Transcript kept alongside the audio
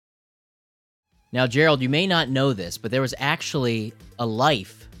Now, Gerald, you may not know this, but there was actually a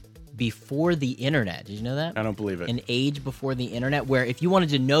life before the internet. Did you know that? I don't believe it. An age before the internet where if you wanted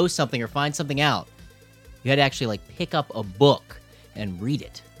to know something or find something out, you had to actually like pick up a book and read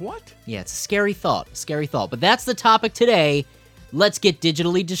it. What? Yeah, it's a scary thought. But that's the topic today. Let's get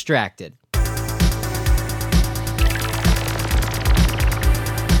digitally distracted.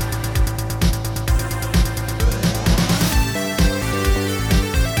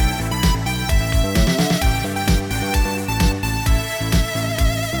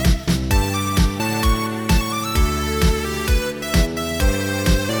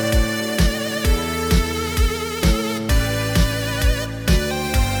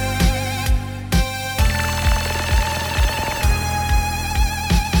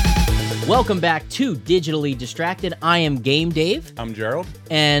 Welcome back to Digitally Distracted. I am Game Dave. I'm Gerald.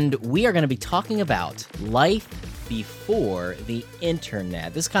 And we are going to be talking about life before the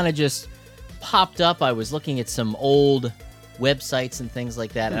internet. This kind of just popped up. I was looking at some old websites and things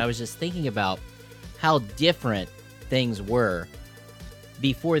like that, and I was just thinking about how different things were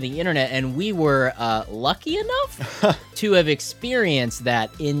before the internet, and we were lucky enough to have experienced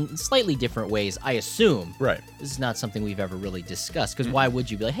that in slightly different ways, I assume. Right. This is not something we've ever really discussed, because why would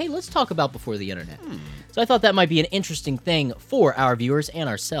you be like, hey, let's talk about before the internet? So I thought that might be an interesting thing for our viewers and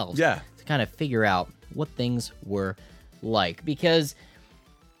ourselves Yeah. to kind of figure out what things were like, because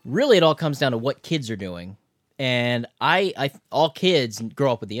really it all comes down to what kids are doing. And all kids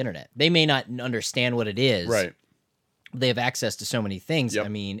grow up with the internet. They may not understand what it is. Right. They have access to so many things. Yep. I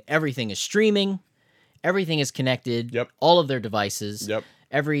mean, everything is streaming. Everything is connected. Yep. All of their devices. Yep.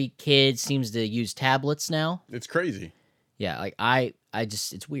 Every kid seems to use tablets now. It's crazy. Yeah, like I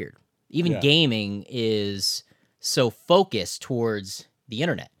just, it's weird. Even Yeah. gaming is so focused towards the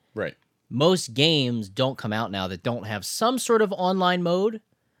internet. Right. Most games don't come out now that don't have some sort of online mode.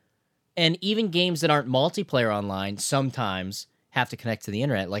 And even games that aren't multiplayer online sometimes have to connect to the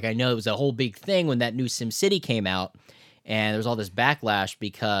internet. Like I know it was a whole big thing when that new SimCity came out. And there was all this backlash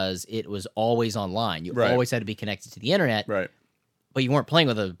because it was always online. You Right. always had to be connected to the internet, Right. but you weren't playing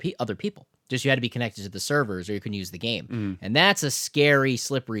with other people. Just you had to be connected to the servers or you couldn't use the game. And that's a scary,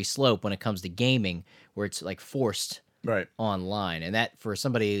 slippery slope when it comes to gaming, where it's like forced Right. online. And that for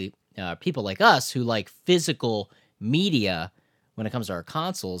somebody, people like us who like physical media when it comes to our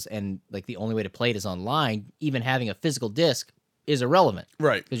consoles, and like the only way to play it is online, even having a physical disc is irrelevant.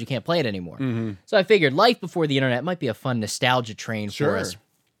 Right. Because you can't play it anymore. So I figured life before the internet might be a fun nostalgia train for Sure. us,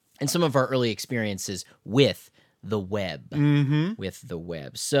 and some of our early experiences with the web. With the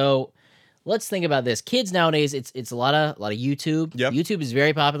web. So let's think about this. Kids nowadays, it's a lot of YouTube. Yep. YouTube is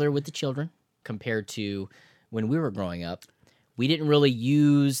very popular with the children compared to when we were growing up. We didn't really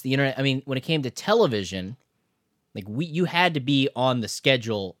use the internet. I mean, when it came to television, like you had to be on the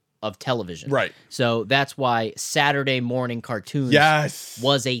schedule of television. Right. So that's why Saturday morning cartoons Yes.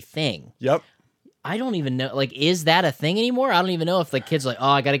 was a thing. Yep. I don't even know, like, is that a thing anymore? I don't even know if the kids are like, oh,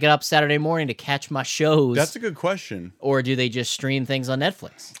 I got to get up Saturday morning to catch my shows. That's a good question. Or do they just stream things on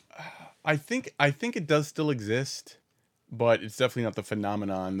Netflix? I think it does still exist, but it's definitely not the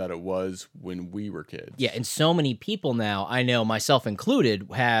phenomenon that it was when we were kids. Yeah, and so many people now, I know myself included,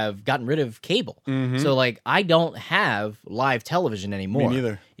 have gotten rid of cable. So, like, I don't have live television anymore. Me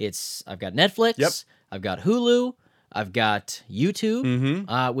neither. I've got Netflix, Yep. I've got Hulu, I've got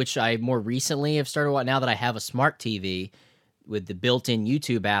YouTube, which I more recently have started watching. Now that I have a smart TV with the built-in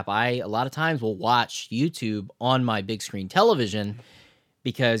YouTube app, I a lot of times will watch YouTube on my big screen television,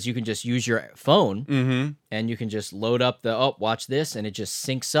 because you can just use your phone and you can just load up watch this, and it just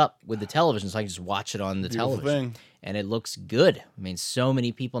syncs up with the television, so I can just watch it on the Beautiful television. thing. And it looks good. I mean, so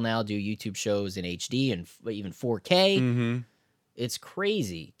many people now do YouTube shows in HD and even 4K. It's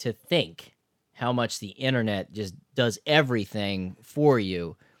crazy to think how much the internet just does everything for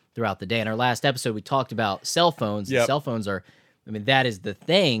you throughout the day. In our last episode, we talked about cell phones. And Yep. cell phones are, I mean, that is the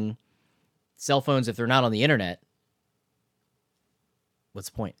thing. Cell phones, if they're not on the internet, what's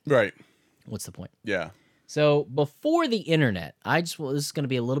the point? Right. What's the point? Yeah. So before the internet, this is going to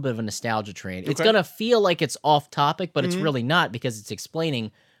be a little bit of a nostalgia train. It's Okay. going to feel like it's off topic, but it's really not, because it's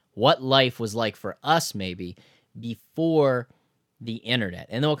explaining what life was like for us maybe before the internet.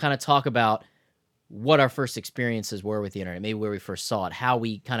 And then we'll kind of talk about what our first experiences were with the internet, maybe where we first saw it, how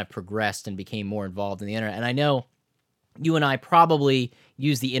we kind of progressed and became more involved in the internet. And I know you and I probably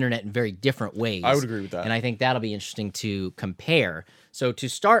use the internet in very different ways. I would agree with that. And I think that'll be interesting to compare. So to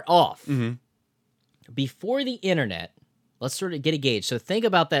start off, before the internet, let's sort of get a gauge. So think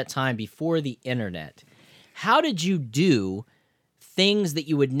about that time before the internet. How did you do things that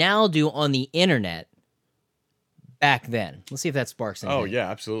you would now do on the internet back then? Let's see if that sparks anything. Oh yeah,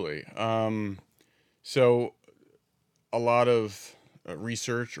 absolutely. So a lot of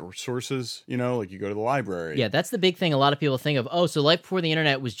research or sources, like you go to the library. Yeah, that's the big thing. A lot of people think of, oh, so life before the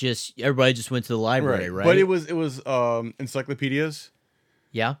internet was just everybody just went to the library, right? But it was encyclopedias.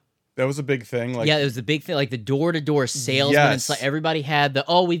 Yeah. That was a big thing. Like, yeah, it was the big thing, like the door-to-door salesman. Yes. Everybody had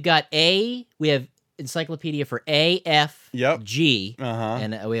we have encyclopedia for A, F, Yep. G, Uh-huh.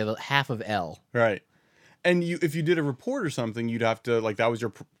 and we have half of L. Right. And if you did a report or something, you'd have to, like, that was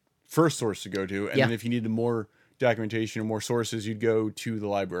your first source to go to. And Yeah. then if you needed more documentation or more sources, you'd go to the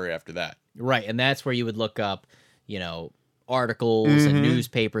library after that. Right, and that's where you would look up, articles and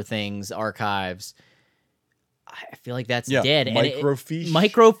newspaper things, archives. I feel like that's dead. Microfiche.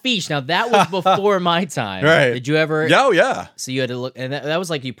 Microfiche. Now, that was before my time. Right. Did you ever? Oh, yeah. So you had to look, and that was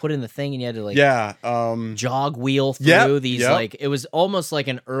like you put in the thing and you had to jog wheel through Yep, these, yep. it was almost like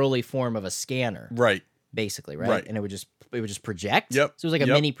an early form of a scanner. Right. Basically, right? Right. And it would just project. Yep. So it was like a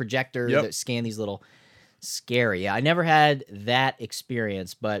Yep. mini projector Yep. that scanned these little scary. Yeah, I never had that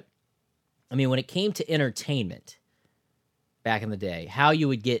experience, but I mean, when it came to entertainment back in the day, how you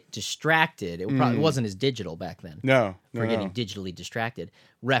would get distracted, it probably wasn't as digital back then. No. For getting digitally distracted.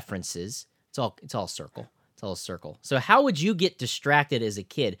 References. It's all circle. It's all a circle. So how would you get distracted as a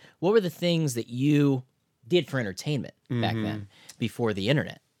kid? What were the things that you did for entertainment back then before the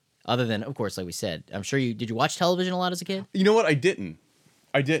internet? Other than, of course, like we said, I'm sure did you watch television a lot as a kid? You know what? I didn't.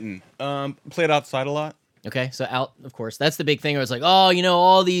 Played outside a lot. Okay, so of course, that's the big thing. Where it's like, oh,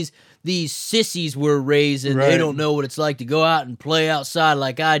 all these sissies were raised and they Right. don't know what it's like to go out and play outside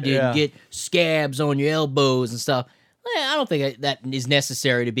like I did and Yeah. get scabs on your elbows and stuff. I don't think that is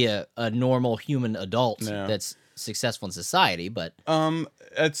necessary to be a normal human adult No. that's successful in society, but I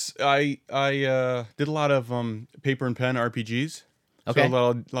did a lot of paper and pen RPGs. Okay. So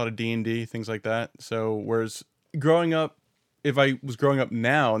a lot of D&D, things like that. So whereas growing up, if I was growing up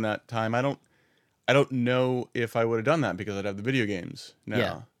now in that time, I don't know if I would have done that because I'd have the video games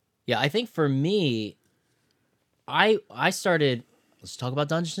now. Yeah, I think for me, I started. Let's talk about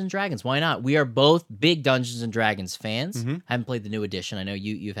Dungeons and Dragons. Why not? We are both big Dungeons and Dragons fans. I haven't played the new edition. I know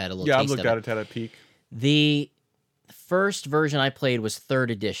you've had a little Yeah, I've taste looked of at it. it, had a peek. The first version I played was 3rd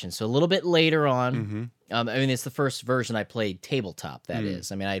edition, so a little bit later on. I mean, it's the first version I played tabletop, that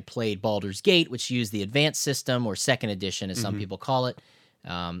is. I mean, I had played Baldur's Gate, which used the advanced system, or 2nd edition, as some people call it.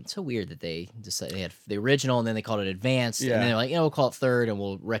 It's so weird that they decided they had the original, and then they called it advanced, Yeah. and then they're like, we'll call it 3rd, and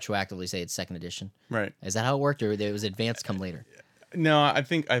we'll retroactively say it's 2nd edition. Right. Is that how it worked, or was advanced come later? No, I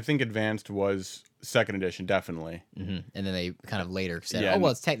think advanced was 2nd edition, definitely. And then they kind of later said, Yeah.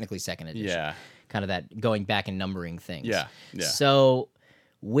 it's technically 2nd edition. Yeah. Kind of that going back and numbering things. Yeah. Yeah. So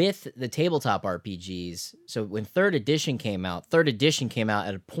with the tabletop RPGs, so when 3rd edition came out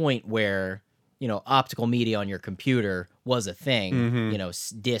at a point where, optical media on your computer was a thing,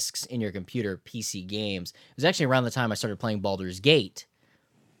 discs in your computer, PC games. It was actually around the time I started playing Baldur's Gate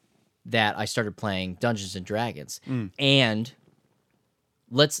that I started playing Dungeons and Dragons. And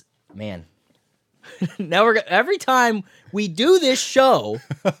now every time we do this show,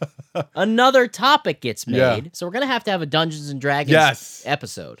 another topic gets made. Yeah. So we're going to have a Dungeons and Dragons Yes.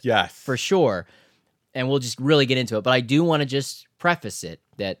 episode. Yes. For sure. And we'll just really get into it. But I do want to just preface it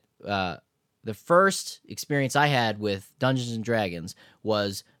that the first experience I had with Dungeons and Dragons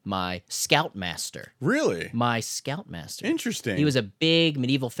was my Scoutmaster. Really? My Scoutmaster. Interesting. He was a big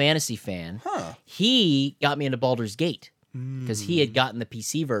medieval fantasy fan. Huh. He got me into Baldur's Gate because he had gotten the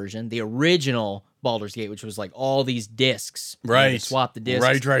PC version, the original Baldur's Gate, which was like all these discs. Right. You swap the discs.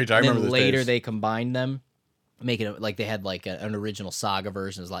 Right. I And remember then those later days. they combined them, making it like they had like an original Saga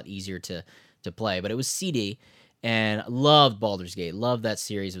version. It was a lot easier to play, but it was CD. And I loved Baldur's Gate. Loved that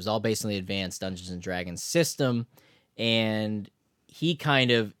series. It was all based on the advanced Dungeons and Dragons system. And he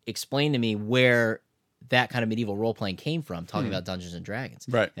kind of explained to me where that kind of medieval role playing came from, talking about Dungeons and Dragons.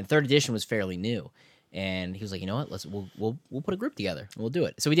 Right. And 3rd edition was fairly new. And he was like, you know what? We'll put a group together and we'll do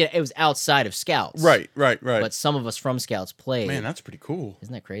it. So we did. It was outside of Scouts. Right. But some of us from Scouts played. Man, that's pretty cool.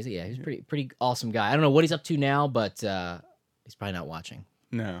 Isn't that crazy? Yeah, he's a pretty awesome guy. I don't know what he's up to now, but he's probably not watching.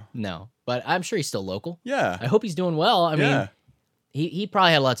 No. But I'm sure he's still local. Yeah. I hope he's doing well. I Yeah. mean, he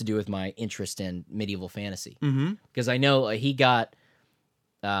probably had a lot to do with my interest in medieval fantasy because I know he got.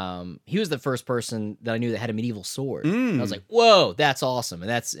 He was the first person that I knew that had a medieval sword. I was like, "Whoa, that's awesome!"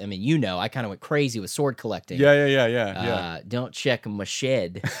 And I kind of went crazy with sword collecting. Yeah. Don't check my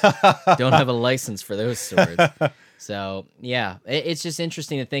shed. Don't have a license for those swords. So yeah, it's just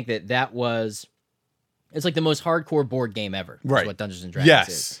interesting to think that was. It's like the most hardcore board game ever. Right. Is what Dungeons and Dragons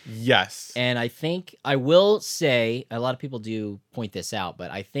is. Yes. And I think I will say, a lot of people do point this out,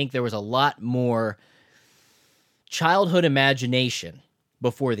 but I think there was a lot more childhood imagination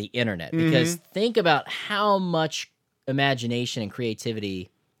before the internet, because think about how much imagination and creativity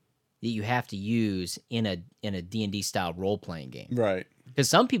that you have to use in a D&D style role-playing game. Right. Because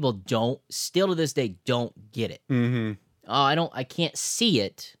some people still to this day don't get it. Mm-hmm. Oh, I can't see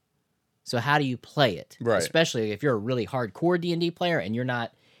it. So how do you play it? Right. Especially if you're a really hardcore D&D player and you're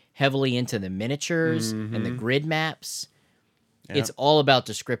not heavily into the miniatures and the grid maps. Yep. It's all about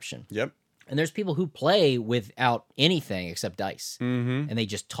description. Yep. And there's people who play without anything except dice, Mm-hmm. and they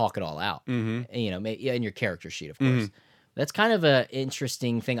just talk it all out. Mm-hmm. And, you know, in your character sheet, of course. That's kind of an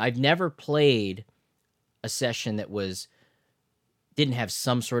interesting thing. I've never played a session that didn't have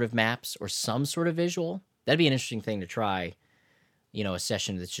some sort of maps or some sort of visual. That'd be an interesting thing to try. You know, a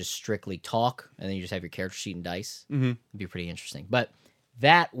session that's just strictly talk, and then you just have your character sheet and dice. Mm-hmm. It'd be pretty interesting. But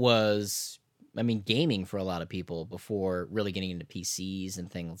that was, I mean, gaming for a lot of people before really getting into PCs and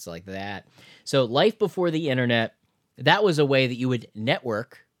things like that. So life before the internet, that was a way that you would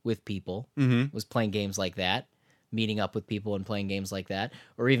network with people, was playing games like that, meeting up with people and playing games like that.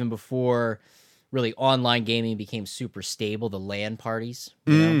 Or even before really online gaming became super stable, the LAN parties.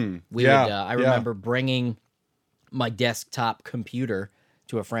 You know? We would, I remember bringing my desktop computer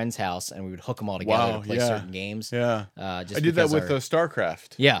to a friend's house, and we would hook them all together to play certain games. Yeah. Just I did that with our,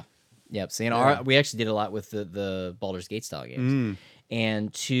 StarCraft. Yeah. Yep. See, we actually did a lot with the Baldur's Gate style games.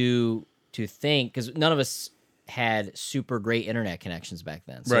 And to think, because none of us had super great internet connections back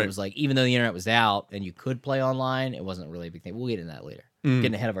then. So it was like, even though the internet was out and you could play online, it wasn't really a big thing. We'll get into that later.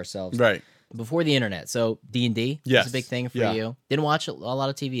 Getting ahead of ourselves. Right. Before the internet. So D&D was a big thing for you. Didn't watch a lot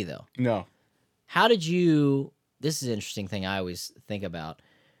of TV, though. No. How did you... This is an interesting thing I always think about.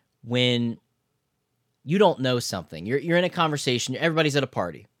 When you don't know something, you're in a conversation, everybody's at a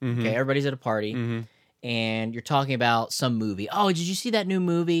party, okay? Everybody's at a party, and you're talking about some movie. Oh, did you see that new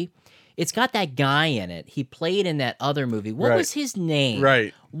movie? It's got that guy in it. He played in that other movie. What was his name?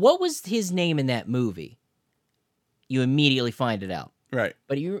 Right. What was his name in that movie? You immediately find it out. Right.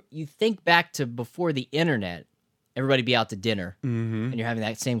 But you think back to before the internet, everybody be out to dinner, and you're having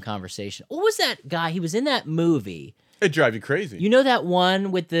that same conversation. What was that guy? He was in that movie. It drives you crazy. You know that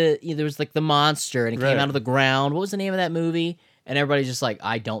one with there was like the monster, and it came out of the ground. What was the name of that movie? And everybody's just like,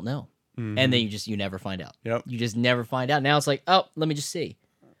 I don't know. And then you never find out. Yep. You just never find out. Now it's like, oh, let me just see.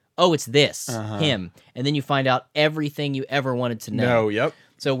 Oh, it's this, him. And then you find out everything you ever wanted to know. Yep.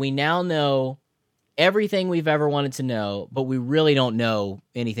 So we now know everything we've ever wanted to know, but we really don't know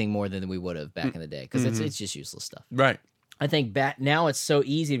anything more than we would have back in the day, because it's just useless stuff. Right. I think now it's so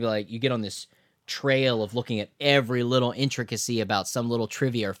easy to be like, you get on this trail of looking at every little intricacy about some little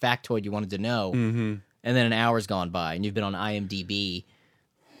trivia or factoid you wanted to know, and then an hour's gone by, and you've been on IMDb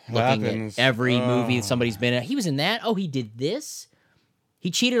looking at every movie that somebody's been in. He was in that? Oh, he did this?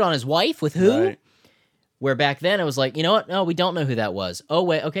 He cheated on his wife with who? Right. Where back then it was like, you know what? No, we don't know who that was. Oh,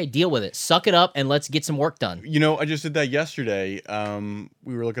 wait, okay, deal with it. Suck it up and let's get some work done. You know, I just did that yesterday.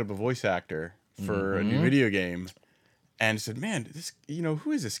 We were looking up a voice actor for a new video game, and said, man,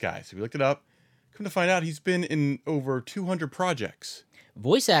 who is this guy? So we looked it up. Come to find out, he's been in over 200 projects.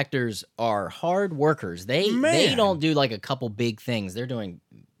 Voice actors are hard workers. They don't do like a couple big things. They're doing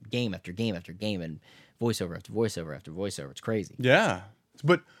game after game after game and voiceover after voiceover after voiceover. It's crazy. Yeah.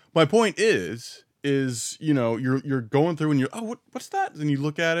 But my point is you're going through and you're, what's that? And you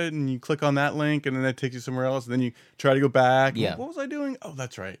look at it and you click on that link, and then that takes you somewhere else, and then you try to go back. Yeah. What was I doing? Oh,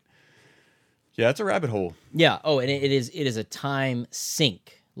 that's right. Yeah, it's a rabbit hole. Yeah. Oh, and it is a time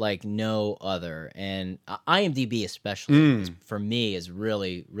sink like no other. And IMDb especially for me is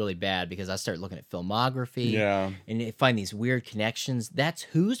really, really bad, because I start looking at filmography and find these weird connections. That's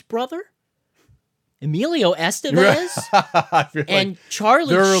whose brother? Emilio Estevez and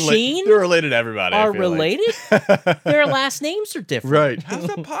Charlie Sheen they're related to everybody. Are related? Their last names are different. Right. How's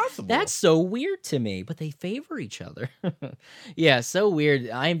that possible? That's so weird to me, but they favor each other. Yeah, so weird.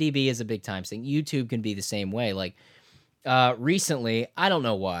 IMDb is a big time thing. YouTube can be the same way. Like recently, I don't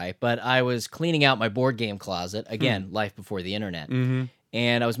know why, but I was cleaning out my board game closet. Again, life before the internet.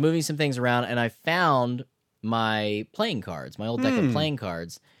 And I was moving some things around, and I found my playing cards, my old deck of playing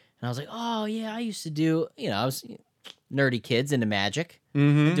cards. And I was like, oh, yeah, I used to do, I was nerdy kids into magic.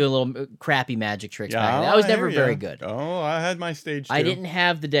 Doing little crappy magic tricks back then. I was never very good. Oh, I had my stage too. I didn't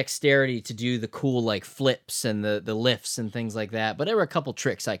have the dexterity to do the cool, like, flips and the lifts and things like that. But there were a couple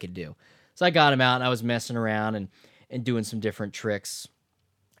tricks I could do. So I got them out, and I was messing around and doing some different tricks.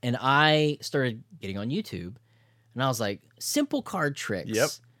 And I started getting on YouTube. And I was like, simple card tricks. Yep.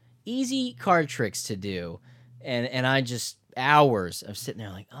 Easy card tricks to do. And I just... hours of sitting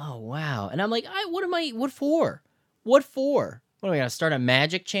there like, oh wow. And I'm like, what for? What am I gonna start a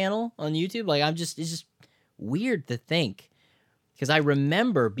magic channel on YouTube? Like, it's just weird to think, because I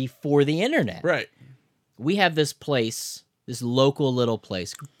remember before the internet, Right. we have this place, this local little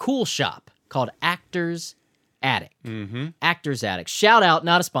place, cool shop called Actors Attic. Mm-hmm. Actors Attic. Shout out,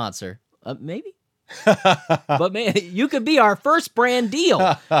 not a sponsor. Maybe. But man, you could be our first brand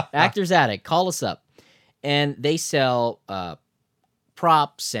deal. Actors Attic. Call us up. And they sell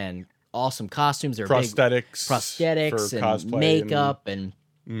props and awesome costumes. They're prosthetics prosthetics and cosplay makeup and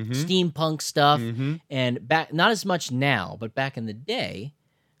steampunk stuff. Mm-hmm. And back, not as much now, but back in the day,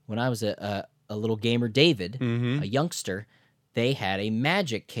 when I was a little gamer, David, Mm-hmm. a youngster, they had a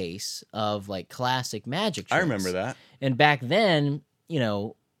magic case of like classic magic tricks. I remember that. And back then, you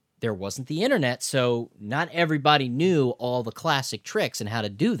know, there wasn't the internet, so not everybody knew all the classic tricks and how to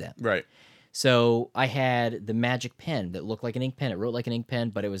do them. Right. So I had the magic pen that looked like an ink pen. It wrote like an ink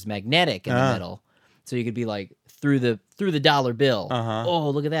pen, but it was magnetic in the middle. So you could be like through the dollar bill. Uh-huh. Oh,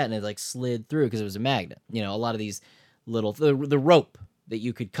 look at that. And it like slid through because it was a magnet. You know, a lot of these little, the rope that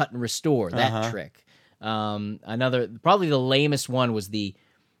you could cut and restore, that trick. Another, probably the lamest one was the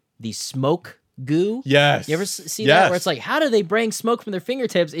smoke goo. Yes. You ever see that? Where it's like, how do they bring smoke from their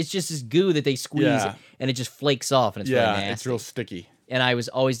fingertips? It's just this goo that they squeeze and it just flakes off and it's really nasty. It's real sticky. And I was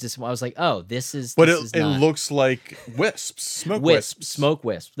always I was like, oh, this is. But this it looks like wisps, smoke wisps. Smoke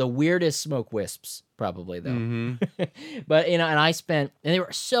wisps. The weirdest smoke wisps, probably though. Mm-hmm. But you know, and they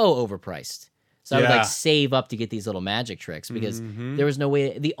were so overpriced. So I would like save up to get these little magic tricks because there was no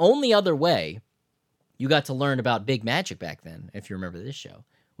way. The only other way you got to learn about big magic back then, if you remember this show,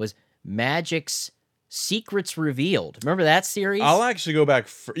 was Magic's Secrets Revealed. Remember that series? I'll actually go back.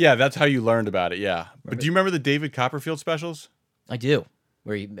 That's how you learned about it. Yeah. But do you remember the David Copperfield specials? I do.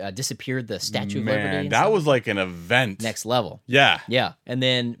 Where he disappeared the Statue of Liberty. Man, that was like an event. Next level. Yeah. Yeah. And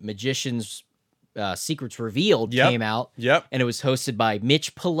then Magician's Secrets Revealed came out. Yep. And it was hosted by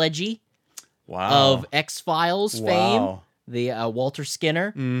Mitch Pileggi Wow. of X-Files fame, the Walter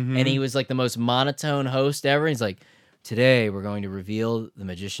Skinner. Mm-hmm. And he was like the most monotone host ever. He's like, today we're going to reveal the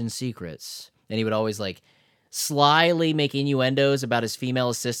magician's secrets. And he would always like slyly make innuendos about his female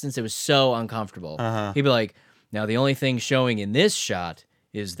assistants. It was so uncomfortable. Uh-huh. He'd be like, now the only thing showing in this shot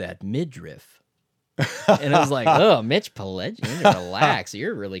is that midriff. And it was like, oh, Mitch Pileggi, you need to relax.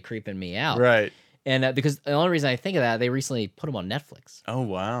 You're really creeping me out. Right. And because the only reason I think of that, they recently put him on Netflix. Oh,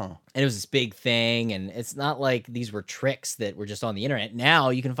 wow. And it was this big thing. And it's not like these were tricks that were just on the internet. Now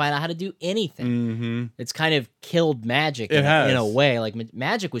you can find out how to do anything. Mm-hmm. It's kind of killed magic in a way. Like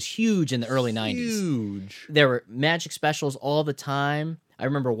magic was huge in the early 90s. Huge. There were magic specials all the time. I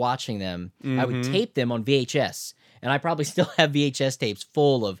remember watching them. I would tape them on VHS. And I probably still have VHS tapes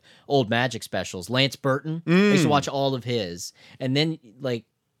full of old magic specials. Lance Burton, I used to watch all of his. And then, like,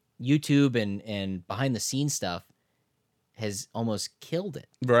 YouTube and behind the scenes stuff has almost killed it.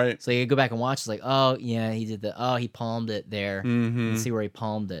 Right. So you go back and watch, it's like, oh, yeah, he palmed it there. Mm-hmm. And see where he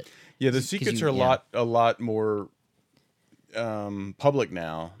palmed it. Yeah, the secrets are a lot more public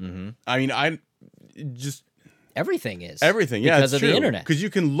now. Mm-hmm. I mean, everything is. Everything, because it's of true. the internet. Because you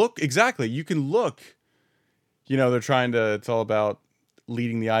can look, exactly, you know, it's all about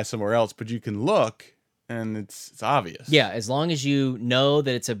leading the eye somewhere else, but you can look and it's obvious. Yeah, as long as you know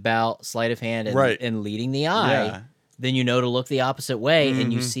that it's about sleight of hand and leading the eye, then you know to look the opposite way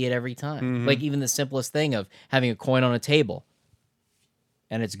and you see it every time. Mm-hmm. Like even the simplest thing of having a coin on a table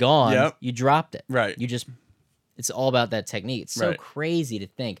and it's gone, you dropped it. Right. It's all about that technique. It's so Right. crazy to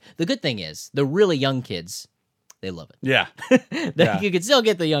think. The good thing is, the really young kids, they love it. Yeah. You can still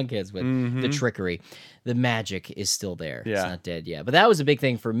get the young kids with the trickery. The magic is still there. Yeah. It's not dead yet. But that was a big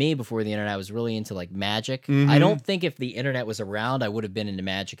thing for me before the internet. I was really into like magic. Mm-hmm. I don't think if the internet was around, I would have been into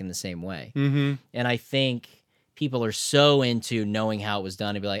magic in the same way. Mm-hmm. And I think people are so into knowing how it was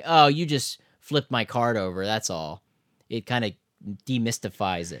done and be like, oh, you just flipped my card over. That's all. It kind of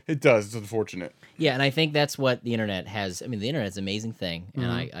demystifies it. It does. It's unfortunate. Yeah, and I think that's what the internet has. I mean, the internet's an amazing thing,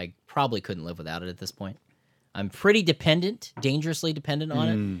 and I probably couldn't live without it at this point. I'm pretty dependent, dangerously dependent on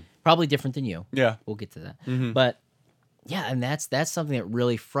it. Probably different than you. Yeah. We'll get to that. Mm-hmm. But yeah, and that's something that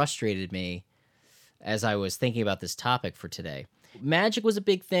really frustrated me as I was thinking about this topic for today. Magic was a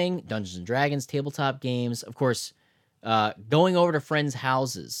big thing. Dungeons and Dragons, tabletop games, of course. Going over to friends'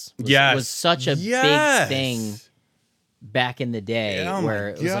 houses was such a big thing back in the day, where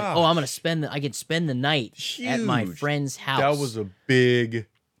it was like, oh, I could spend the night at my friend's house. That was a big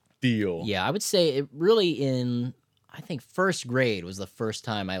deal. Yeah, I would say it really I think first grade was the first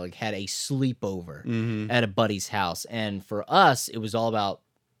time I like had a sleepover at a buddy's house. And for us, it was all about,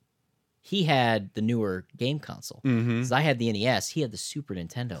 he had the newer game console. Because I had the NES, he had the Super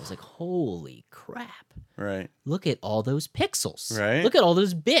Nintendo. I was like, holy crap. Right. Look at all those pixels. Right. Look at all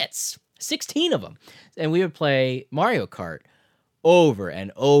those bits. 16 of them. And we would play Mario Kart over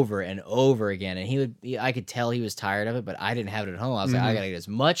and over and over again. And I could tell he was tired of it, but I didn't have it at home. I was like, I gotta get as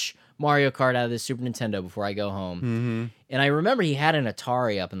much Mario Kart out of this Super Nintendo before I go home. Mm-hmm. And I remember he had an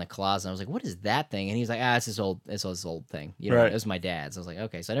Atari up in the closet. I was like, what is that thing? And he was like, it's this old thing. You know, Right. it was my dad's. I was like,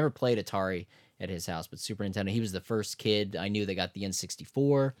 okay. So I never played Atari at his house, but Super Nintendo, he was the first kid I knew that got the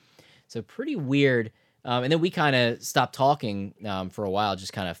N64. So pretty weird. And then we kind of stopped talking for a while.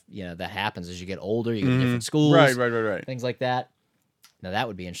 Just kind of, that happens as you get older. You go to different schools. Right. Things like that. Now, that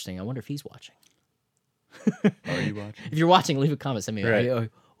would be interesting. I wonder if he's watching. Are you watching? If you're watching, leave a comment. Send me. Right.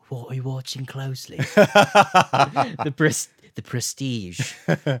 What are you watching closely? The Prestige.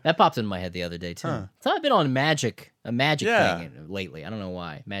 That popped in my head the other day too. Huh. So I've been on a magic Yeah. thing lately. I don't know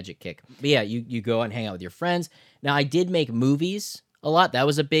why. Magic kick. But yeah, you go and hang out with your friends. Now I did make movies a lot. That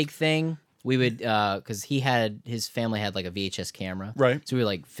was a big thing. We would because his family had like a VHS camera. Right. So we would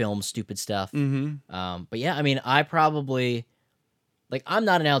like film stupid stuff. Mm-hmm. But yeah, I mean, I probably I'm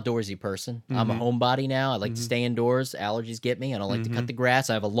not an outdoorsy person. I'm a homebody now. I like to stay indoors. Allergies get me. I don't like to cut the grass.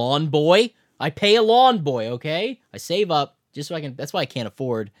 I have a lawn boy. I pay a lawn boy, okay? I save up just so I can. That's why I can't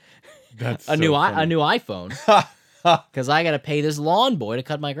afford That's a new iPhone because I got to pay this lawn boy to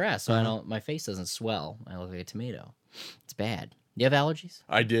cut my grass so my face doesn't swell. I look like a tomato. It's bad. Do you have allergies?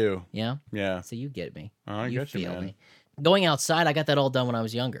 I do. Yeah. Yeah. So you get me. I get you, man. me. Going outside, I got that all done when I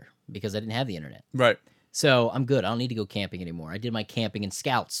was younger because I didn't have the internet. Right. So I'm good. I don't need to go camping anymore. I did my camping in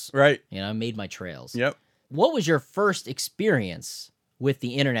Scouts. Right. I made my trails. Yep. What was your first experience with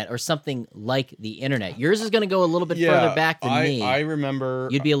the internet or something like the internet? Yours is going to go a little bit further back than me. I remember.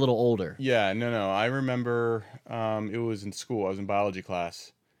 You'd be a little older. Yeah. No. I remember. It was in school. I was in biology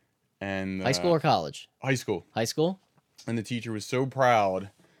class, and High school or college? high school. High school? And the teacher was so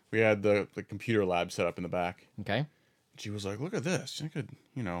proud. We had the computer lab set up in the back. Okay. She was like, "Look at this! I could,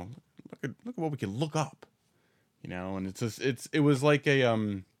 look at what we could look up, And it was like a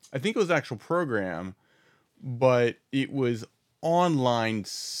I think it was an actual program, but it was online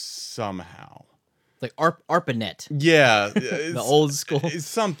somehow. Like ARPANET. Yeah, The old school. It's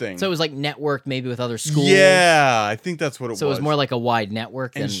something. So it was like networked maybe with other schools. Yeah, I think that's what it was. So it was more like a wide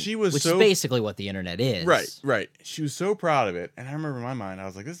network. And she was which so- is basically what the internet is. Right. She was so proud of it, and I remember in my mind, I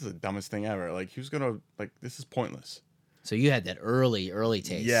was like, "This is the dumbest thing ever. Like, who's gonna this is pointless." So you had that early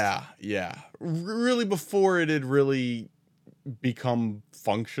taste. Yeah. Really before it had really become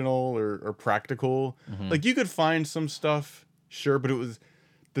functional or practical. Like you could find some stuff, sure, but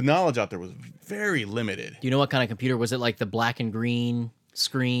the knowledge out there was very limited. Do you know what kind of computer? Was it like the black and green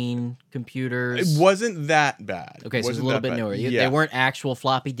screen computers? It wasn't that bad. Okay, so it was a little bit newer. They weren't actual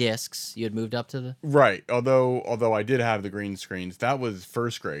floppy disks. You had moved up to the... Right. Although I did have the green screens. That was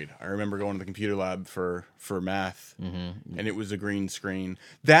first grade. I remember going to the computer lab for math, and it was a green screen.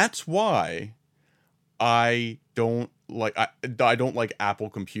 That's why I don't like Apple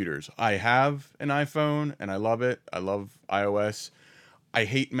computers. I have an iPhone, and I love it. I love iOS. I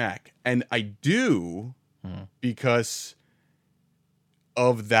hate Mac, and I do because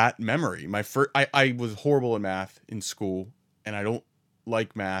of that memory. I was horrible in math in school, and I don't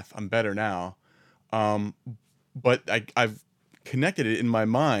like math. I'm better now, but I've connected it in my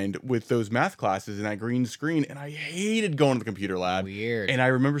mind with those math classes and that green screen, and I hated going to the computer lab. Weird. And I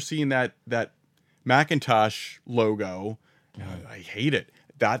remember seeing that Macintosh logo. I hate it.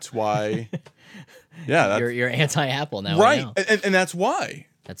 That's why. Yeah, you're anti-Apple now, right? Now. And that's why.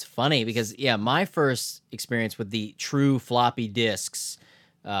 That's funny because my first experience with the true floppy disks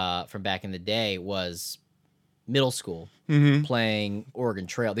from back in the day was middle school, playing Oregon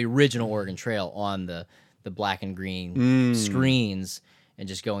Trail, the original Oregon Trail on the black and green screens, and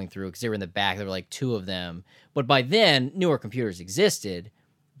just going through because they were in the back. There were like two of them, but by then newer computers existed.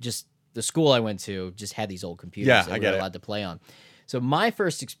 Just the school I went to just had these old computers that we were allowed to play on. So my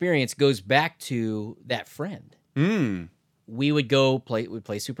first experience goes back to that friend. We would go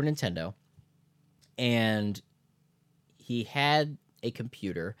play Super Nintendo, and he had a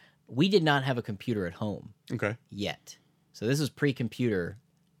computer. We did not have a computer at home yet. So this was pre-computer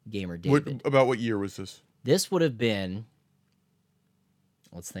gamer David. About what year was this? This would have been,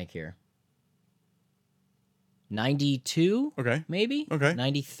 let's think here, 92? Okay. Maybe? Okay.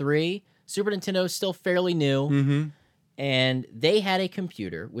 93. Super Nintendo is still fairly new. And they had a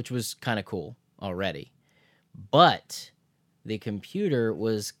computer, which was kind of cool already. But the computer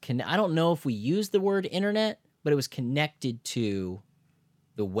was, I don't know if we used the word internet, but it was connected to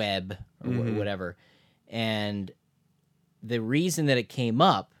the web or whatever. And the reason that it came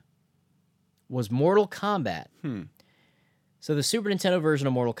up was Mortal Kombat. So the Super Nintendo version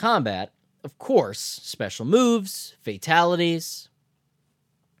of Mortal Kombat, of course, special moves, fatalities.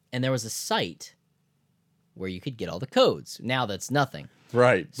 And there was a site where you could get all the codes. Now that's nothing.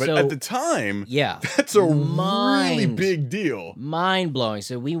 Right. But So- at the time, Yeah. that's a really Mind- big deal. Mind blowing.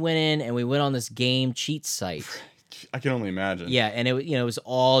 So we went in and we went on this game cheat site. I can only imagine. Yeah, and it it was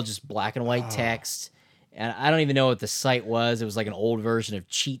all just black and white text. And I don't even know what the site was. It was like an old version of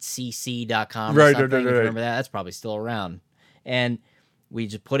cheatcc.com or Right, something. If you right. remember that? That's probably still around. And we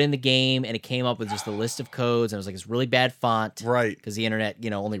just put in the game, and it came up with just a list of codes, and it was like this really bad font. Right. Because the internet,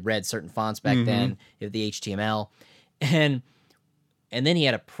 only read certain fonts back then, the HTML. And then he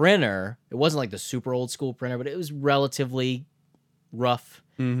had a printer. It wasn't like the super old school printer, but it was relatively rough.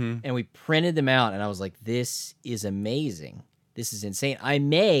 Mm-hmm. And we printed them out, and I was like, this is amazing. This is insane. I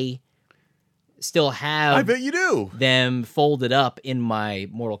may still have I bet you do. them folded up in my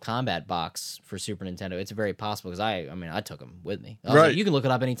Mortal Kombat box for Super Nintendo. It's very possible because I took them with me. I was Right. like, you can look it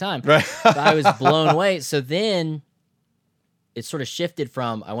up anytime. Right. But I was blown away. So then it sort of shifted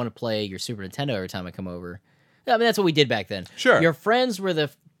from I want to play your Super Nintendo every time I come over. I mean, that's what we did back then. Sure. Your friends were the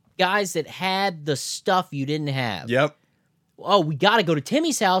guys that had the stuff you didn't have. Yep. Oh, we got to go to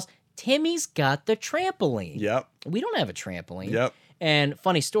Timmy's house. Timmy's got the trampoline. Yep. We don't have a trampoline. Yep. And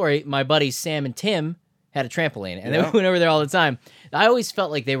funny story, my buddies Sam and Tim had a trampoline, and Yeah. they went over there all the time. I always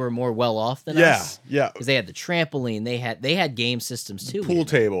felt like they were more well off than Yeah. us Yeah. because they had the trampoline. They had game systems too. Pool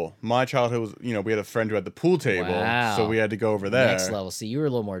table. My childhood was, we had a friend who had the pool table, Wow. so we had to go over there. Next level. See, you were a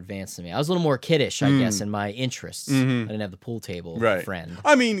little more advanced than me. I was a little more kiddish, I guess, in my interests. I didn't have the pool table Right. friend.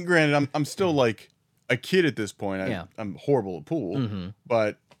 I mean, granted, I'm still like a kid at this point. Yeah. I'm horrible at pool,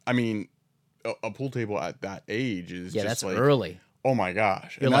 but I mean, a pool table at that age is Yeah, just that's like, early. oh my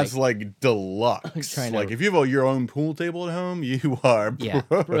gosh, You're and that's like deluxe. trying to- Like if you have your own pool table at home, you are Yeah.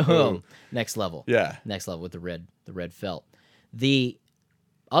 pro. Boom. Next level. Yeah. Next level with the red felt. The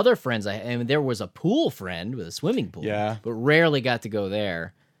other friends there was a pool friend with a swimming pool. Yeah. But rarely got to go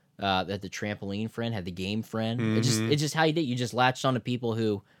there. That the trampoline friend had the game friend. It's just how you did. You just latched on to people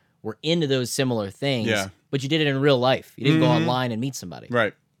who were into those similar things. Yeah. But you did it in real life. You didn't go online and meet somebody.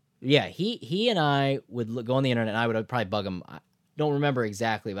 Right. Yeah. He and I would go on the internet, and I would probably bug him. I don't remember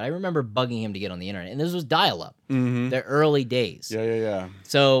exactly, but I remember bugging him to get on the internet. And this was dial-up. The early days. Yeah.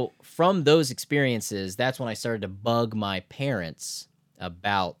 So from those experiences, that's when I started to bug my parents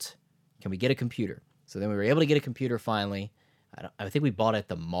about, can we get a computer? So then we were able to get a computer finally. I think we bought it at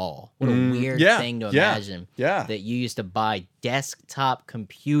the mall. What a weird thing to imagine. Yeah. That you used to buy desktop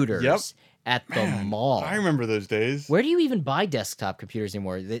computers at the mall. I remember those days. Where do you even buy desktop computers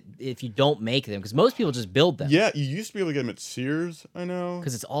anymore if you don't make them? Because most people just build them. Yeah, you used to be able to get them at Sears, I know.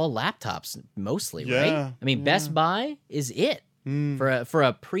 Because it's all laptops mostly, right? Yeah, I mean, Best Buy is it Mm. for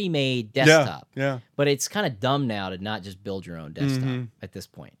a pre-made desktop. Yeah. But it's kind of dumb now to not just build your own desktop at this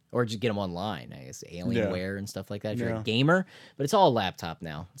point, or just get them online. I guess Alienware and stuff like that. If you're a gamer, but it's all a laptop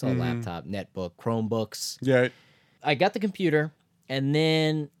now. It's all laptop, netbook, Chromebooks. Yeah. I got the computer, and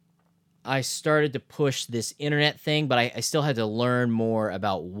then I started to push this internet thing, but I still had to learn more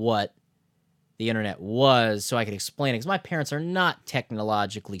about what the internet was so I could explain it. Because my parents are not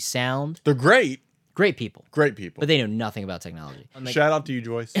technologically sound. They're great. Great people, Great people. but they know nothing about technology. Shout out to you,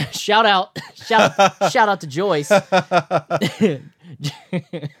 Joyce. Shout out to Joyce.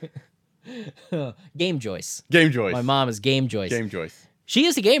 Game Joyce. Game Joyce. My mom is Game Joyce. Game Joyce. She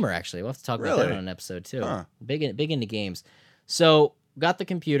is a gamer, actually. We'll have to talk about that Really? on an episode too. Huh. Big into games. So got the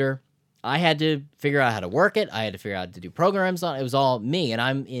computer. I had to figure out how to work it. I had to figure out how to do programs on it. It was all me, and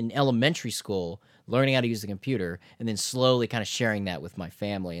I'm in elementary school learning how to use the computer, and then slowly kind of sharing that with my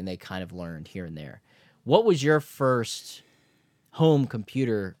family, and they kind of learned here and there. What was your first home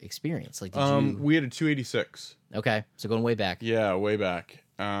computer experience? Like, did you? We had a 286. Okay, so going way back. Yeah, way back.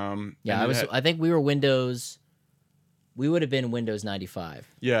 Yeah, and I it was. had- I think we were Windows. We would have been Windows 95.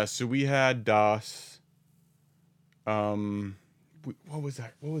 Yeah, so we had DOS. What was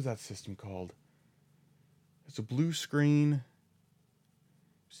that? What was that system called? It's a blue screen.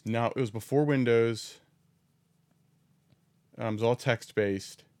 It was before Windows. It was all text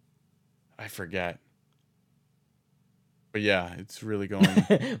based. I forget. But yeah, it's really going.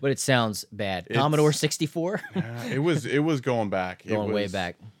 But it sounds bad. It's- Commodore 64. It was going back. Going way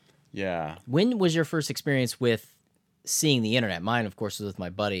back. Yeah. When was your first experience with seeing the internet? Mine, of course, was with my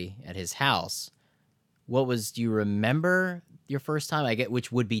buddy at his house. Do you remember your first time? I get,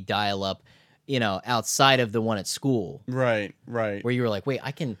 which would be dial up, outside of the one at school, Right. where you were like, wait,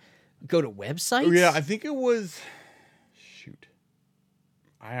 I can go to websites? Oh, yeah, I think it was. Shoot.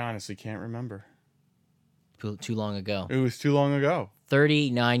 I honestly can't remember. Too long ago. It was too long ago.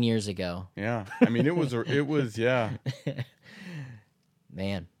 39 years ago. Yeah. I mean, it was, yeah.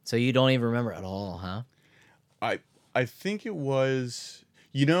 Man. So you don't even remember at all, huh? I think it was,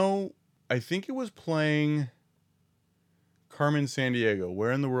 I think it was playing Carmen Sandiego.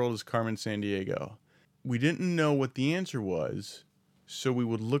 Where in the world is Carmen Sandiego? We didn't know what the answer was, so we'd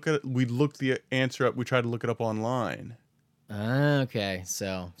look the answer up. We tried to look it up online. Okay,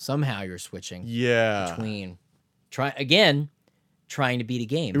 so somehow you're switching Yeah. between trying to beat a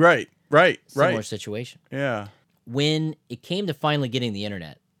game. Right. Similar situation. Yeah. When it came to finally getting the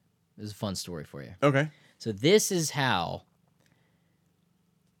internet, this is a fun story for you. Okay. So this is how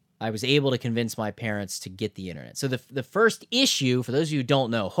I was able to convince my parents to get the internet. So the first issue, for those of you who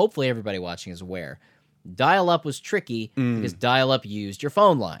don't know, hopefully everybody watching is aware, dial-up was tricky because dial-up used your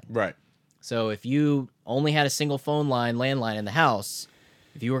phone line. Right. So if you only had a single phone line, landline in the house,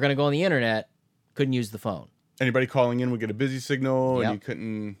 if you were going to go on the internet, couldn't use the phone. Anybody calling in would get a busy signal, Yep. and you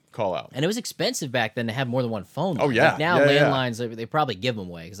couldn't call out. And it was expensive back then to have more than one phone line. Oh, yeah. Like now Yeah. landlines, they probably give them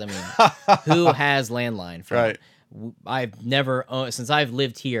away because, I mean, who has landline phone? Right. I've never, since I've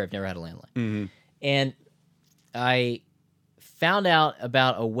lived here, I've never had a landline. Mm-hmm. And I found out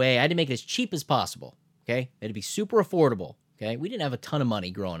about a way, I had to make it as cheap as possible, okay? It had to be super affordable, okay? We didn't have a ton of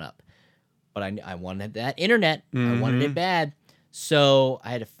money growing up, but I wanted that internet. I wanted it bad. So I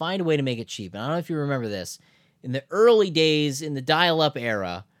had to find a way to make it cheap. And I don't know if you remember this. In the early days, in the dial-up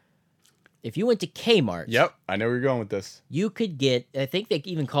era, if you went to Kmart, Yep. I know where you're going with this. you could get, I think they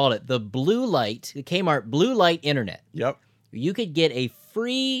even called it the Blue Light, the Kmart Blue Light Internet. Yep. You could get a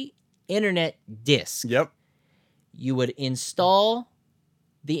free internet disc. Yep. You would install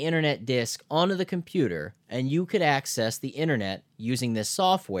the internet disc onto the computer, and you could access the internet using this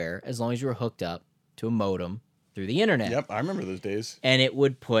software as long as you were hooked up to a modem through the internet. Yep. I remember those days. And it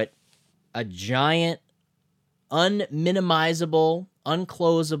would put a giant, unminimizable,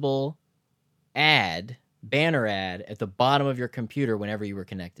 unclosable banner ad at the bottom of your computer whenever you were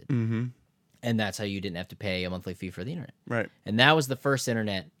connected. Mm-hmm. And that's how you didn't have to pay a monthly fee for the internet. Right. And that was the first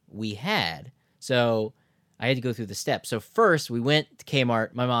internet we had. So I had to go through the steps. So first we went to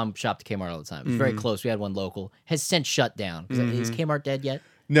Kmart. My mom shopped at Kmart all the time. It was very close. We had one local. Has since shut down. Is Kmart dead yet?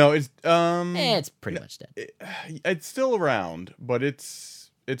 No, it's It's pretty much dead. it's still around, but it's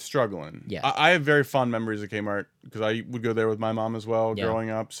struggling. Yeah. I have very fond memories of Kmart because I would go there with my mom as well growing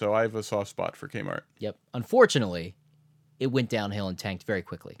up. So I have a soft spot for Kmart. Yep. Unfortunately, it went downhill and tanked very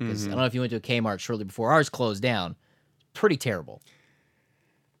quickly. Because I don't know if you went to a Kmart shortly before ours closed down. Pretty terrible.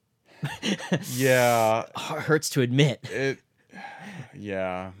 Yeah. Hurts to admit.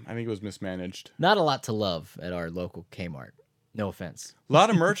 Yeah. I think it was mismanaged. Not a lot to love at our local Kmart. No offense. A lot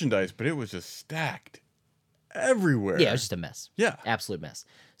of merchandise, but it was just stacked everywhere. Yeah, it was just a mess. Yeah. Absolute mess.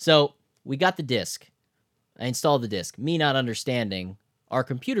 So we got the disc. I installed the disc. Me not understanding, our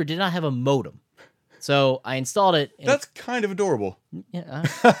computer did not have a modem. So I installed it. That's kind of adorable. Yeah,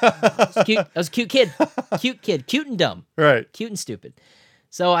 I was cute. I was a cute kid. Cute kid. Cute and dumb. Right. Cute and stupid.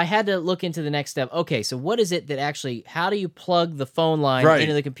 So I had to look into the next step. Okay, so what is it that actually, how do you plug the phone line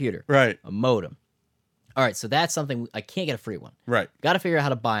into the computer? Right. A modem. All right, so that's something, I can't get a free one. Right. Got to figure out how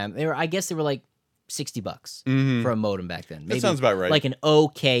to buy them. I guess they were like $60 for a modem back then. Maybe That sounds about right. Like an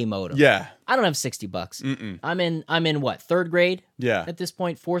okay modem. Yeah. I don't have $60. I'm in what, third grade? Yeah. At this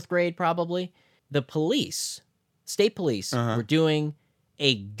point, fourth grade probably. The police, state police, were doing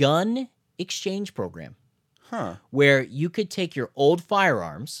a gun exchange program Huh. where you could take your old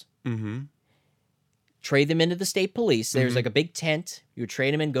firearms, trade them into the state police. There's like a big tent. You would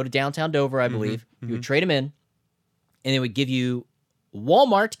trade them in, go to downtown Dover, I believe. You would trade them in, and they would give you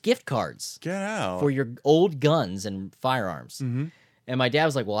Walmart gift cards Get out. for your old guns and firearms. And my dad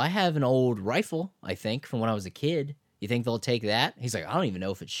was like, well, I have an old rifle, I think, from when I was a kid. You think they'll take that? He's like, I don't even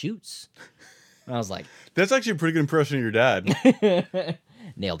know if it shoots. And I was like, That's actually a pretty good impression of your dad.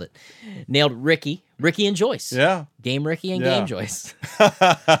 nailed it. Nailed Ricky and Joyce. Yeah. Game Ricky and Yeah. Game Joyce.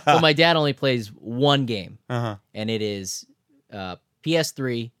 But my dad only plays one game, and it is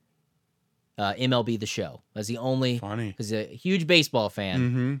PS3 MLB The Show. That's the only. Funny. Because he's a huge baseball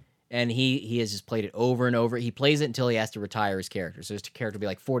fan, and he has just played it over and over. He plays it until he has to retire his character. So his character will be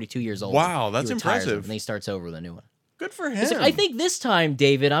like 42 years old. Wow, that's He retires impressive. him, and he starts over with a new one. Good for him. He's like, I think this time,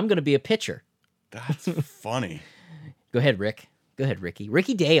 David, I'm going to be a pitcher. That's funny. Go ahead, Rick. Go ahead, Ricky.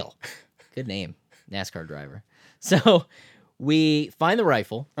 Ricky Dale. Good name. NASCAR driver. So we find the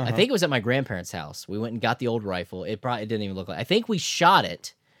rifle. I think it was at my grandparents' house. We went and got the old rifle. It didn't even look like. I think we shot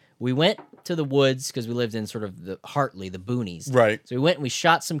it. We went to the woods because we lived in sort of the Hartley, the boonies. Right. So we went and we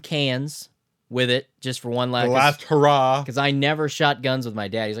shot some cans with it just for one The last hurrah. Because I never shot guns with my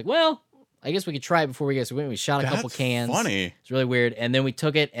dad. He's like, well, I guess we could try it before we get. So we went and we shot a couple cans. Funny. It's really weird. And then we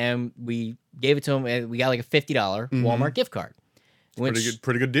took it and we gave it to him. And we got like a $50 Walmart gift card. Went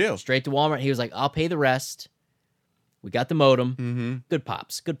Pretty good deal. straight to Walmart. He was like, I'll pay the rest. We got the modem. Mm-hmm. Good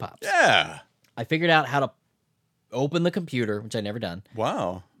pops. Good pops. Yeah. I figured out how to open the computer, which I'd never done.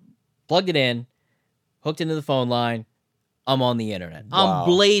 Wow. Plugged it in, hooked into the phone line. I'm on the internet. Wow. I'm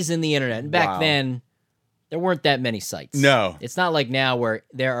blazing the internet. And back Wow. then, there weren't that many sites. No. It's not like now where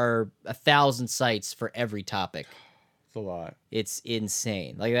there are 1,000 sites for every topic. It's a lot. It's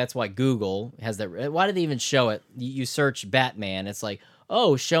insane. Like, that's why Google has that. Why did they even show it? You search Batman. It's like,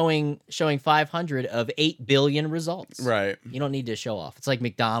 oh, showing 500 of 8 billion results. Right. You don't need to show off. It's like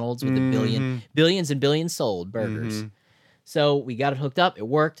McDonald's with the Mm-hmm. billions and billions sold burgers. Mhm. So we got it hooked up. It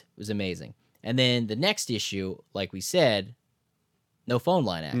worked. It was amazing. And then the next issue, like we said, no phone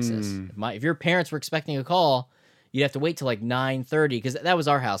line access. If your parents were expecting a call, you'd have to wait till like 9:30 because that was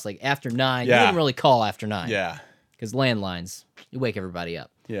our house. Like after 9, you Yeah. didn't really call after 9. Yeah. Because landlines, you wake everybody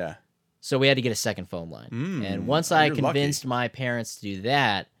up. Yeah. So we had to get a second phone line. And once Oh, I you're convinced lucky. my parents to do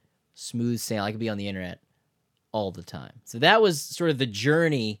that, smooth sailing. I could be on the internet all the time. So that was sort of the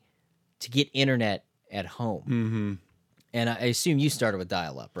journey to get internet at home. Mm-hmm. And I assume you started with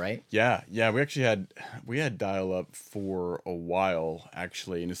dial-up, right? Yeah. We actually had dial up for a while,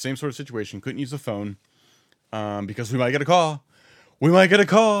 actually, in the same sort of situation. Couldn't use the phone because we might get a call.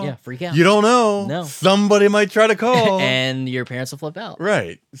 Yeah, freak out. You don't know. No. Somebody might try to call. And your parents will flip out.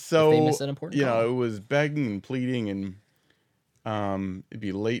 Right. So they miss an important call. it was begging and pleading, and it'd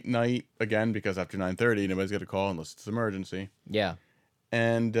be late night again because after 9:30, nobody's got a call unless it's an emergency. Yeah.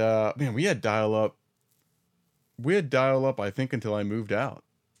 And man, we had dial up. I think until I moved out.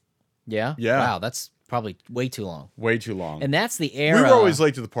 Yeah? Yeah. Wow, that's probably way too long. Way too long. And that's the era. We were always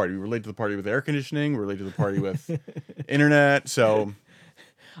late to the party. We were late to the party with air conditioning. We were late to the party with internet. So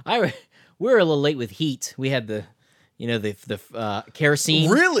we were a little late with heat. We had the kerosene.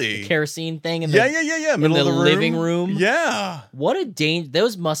 really, The kerosene thing in the yeah. Middle the of the room. living room. Yeah, What a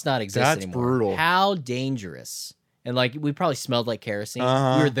those must not exist That's anymore. brutal. How dangerous. And like we probably smelled like kerosene.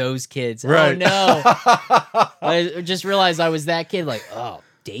 Uh-huh. We were those kids. Right. Oh no. I just realized I was that kid, like, oh,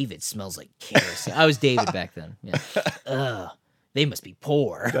 David smells like kerosene. I was David back then. Yeah. Ugh. They must be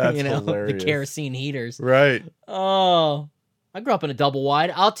poor. That's The hilarious. kerosene heaters. right. Oh. I grew up in a double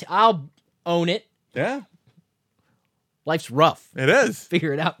wide. I'll own it. Yeah, Life's rough. it is.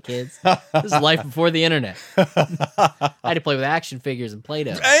 Figure it out, kids. This is life before the internet. I had to play with action figures and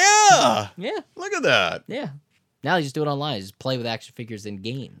Play-Doh. Yeah, Yeah. look at that. Yeah. Now you just do it online. You just play with action figures in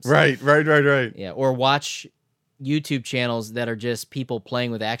games. Right. Yeah. Or watch YouTube channels that are just people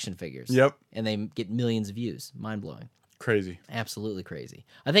playing with action figures. Yep. And they get millions of views. Mind blowing. Crazy. Absolutely crazy.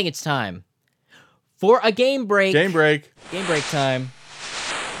 I think it's time for a game break. Game break. Game break time.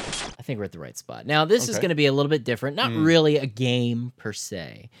 I think we're at the right spot. Now, this is Okay. going to be a little bit different. Not really a game per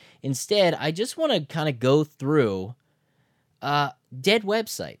se. Instead, I just want to kind of go through dead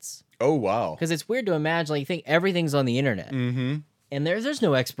websites. Oh wow. Because it's weird to imagine, like, you think everything's on the internet. Mm-hmm. And there's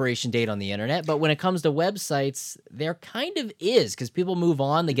no expiration date on the internet, but when it comes to websites, there kind of is, because people move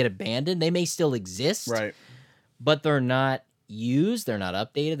on, they get abandoned. They may still exist, Right. but they're not used, they're not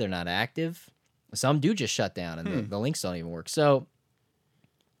updated, they're not active. Some do just shut down, and the links don't even work. So,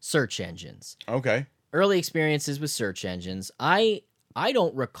 search engines. Okay. Early experiences with search engines. I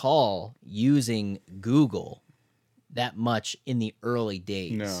don't recall using Google that much in the early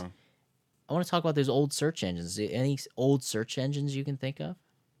days. No. I want to talk about those old search engines. Any old search engines you can think of?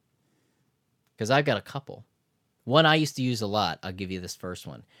 Because I've got a couple. One I used to use a lot, I'll give you this first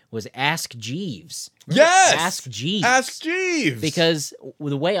one, was Ask Jeeves. Remember Yes! Ask Jeeves. Ask Jeeves. Because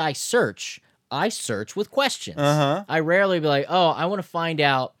the way I search with questions. Uh-huh. I rarely be like, oh, I want to find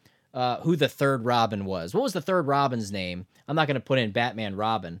out who the third Robin was. What was the third Robin's name? I'm not going to put in Batman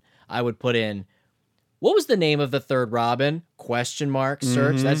Robin. I would put in, what was the name of the third Robin? Question mark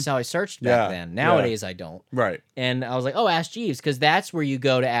search. Mhm. That's how I searched back Yeah, then. Nowadays, I don't. Right. And I was like, oh, Ask Jeeves, because that's where you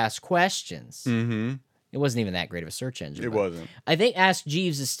go to ask questions. Mm-hmm. It wasn't even that great of a search engine. It but wasn't. I think Ask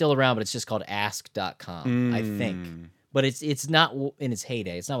Jeeves is still around, but it's just called ask.com, I think. But it's not in its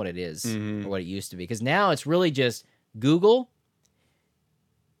heyday. It's not what it is or what it used to be. Because now it's really just Google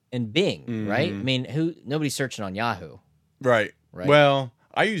and Bing, right? I mean, nobody's searching on Yahoo. Right. Right. Well,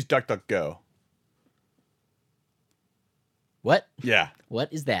 I use DuckDuckGo. What? Yeah.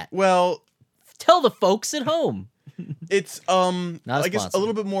 What is that? Well, Tell the folks at home. it's Not a I guess sponsor. a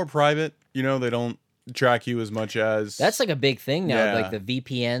little bit more private. You know, they don't track you as much as That's like a big thing now, Yeah. like the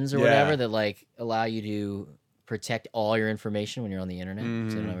VPNs or Yeah. whatever that like allow you to protect all your information when you're on the internet. So you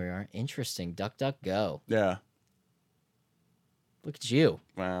don't know where you are. Interesting. DuckDuckGo. Yeah. Look at you,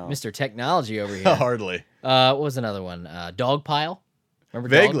 Wow. Mr. Technology over here. Hardly. What was another one? Dogpile. Remember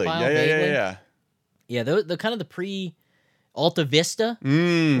Vaguely. Dogpile? Yeah, yeah, Vaguely? yeah, yeah. Yeah, the kind of the Alta Vista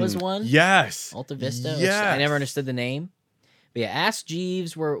was one. Yes. Alta Vista. which Yes. I never understood the name. But yeah, Ask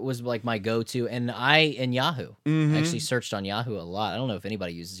Jeeves was like my go-to, and Yahoo. I actually searched on Yahoo a lot. I don't know if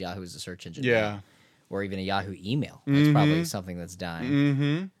anybody uses Yahoo as a search engine. Yeah. now, or even a Yahoo email. That's probably something that's dying.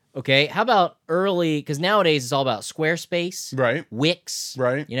 Mm-hmm. Okay, how about early? Because nowadays it's all about Squarespace, Right. Wix,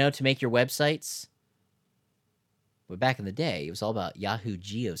 Right. to make your websites. But back in the day, it was all about Yahoo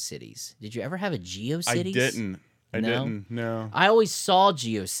GeoCities. Did you ever have a GeoCities? I didn't. No. I always saw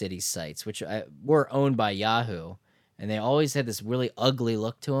GeoCities sites, which were owned by Yahoo, and they always had this really ugly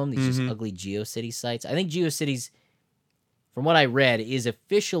look to them. These just ugly GeoCities sites. I think GeoCities, from what I read, is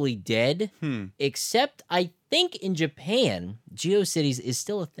officially dead. Except I think in Japan, GeoCities is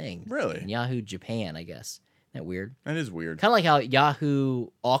still a thing. Really? In Yahoo Japan, I guess. Isn't that weird? That is weird. Kind of like how Yahoo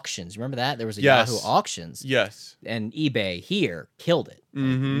Auctions. Remember that? There was a Yes. Yahoo Auctions. Yes. And eBay here killed it.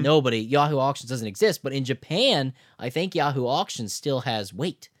 Yahoo Auctions doesn't exist, but in Japan, I think Yahoo Auctions still has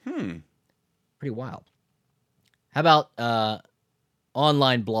weight. Pretty wild. How about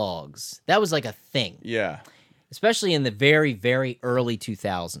online blogs? That was like a thing, Yeah. especially in the very, very early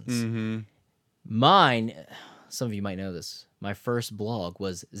 2000s. Mine, some of you might know this, my first blog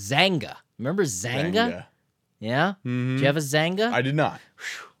was Zanga. Remember Zanga? Yeah? Did you have a Zanga? I did not.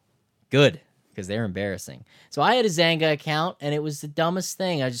 Good, because they're embarrassing. So I had a Zanga account, and it was the dumbest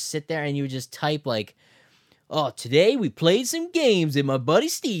thing. I just sit there, and you would just type like, "Oh, today we played some games at my buddy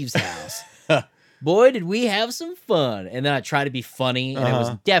Steve's house. Boy, did we have some fun." And then I try to be funny, and it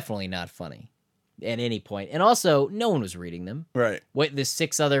was definitely not funny at any point. And also, no one was reading them. Right. What, the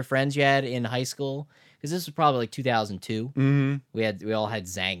 6 other friends you had in high school? Because this was probably like 2002. We all had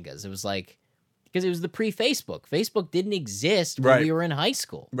Zangas. It was like, because it was the pre-Facebook. Facebook didn't exist when we were in high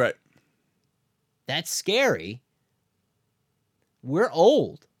school. Right. That's scary. We're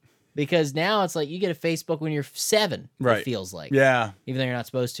old. Because now it's like you get a Facebook when you're 7, Right. it feels like. Yeah. Even though you're not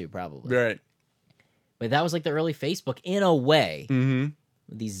supposed to, probably. Right. But that was like the early Facebook in a way.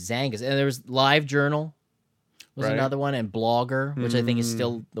 With these Zangas. And there was LiveJournal was another one, and Blogger, which I think is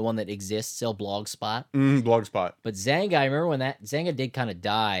still the one that exists, still Blogspot. Blogspot. But Zanga, I remember when that Zanga did kind of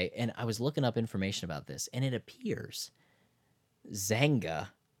die, and I was looking up information about this, and it appears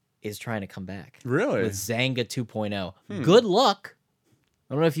Zanga is trying to come back. Really? With Zanga 2.0. Good luck.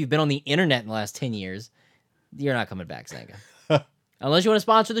 I don't know if you've been on the internet in the last 10 years. You're not coming back, Zanga. Unless you want to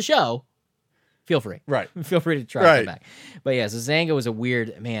sponsor the show, feel free. Right. Feel free to try to come back. But yeah, so Zanga was a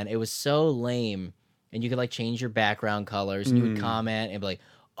weird, man, it was so lame. And you could like change your background colors, and you would comment and be like,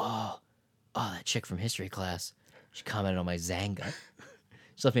 oh, that chick from history class, she commented on my Zanga.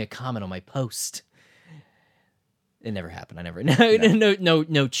 She left me a comment on my post. It never happened. I never,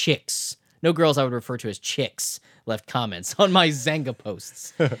 no chicks. No girls I would refer to as chicks left comments on my Zanga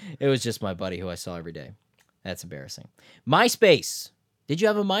posts. It was just my buddy who I saw every day. That's embarrassing. MySpace. Did you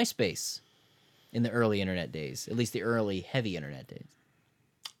have a MySpace in the early internet days? At least the early heavy internet days.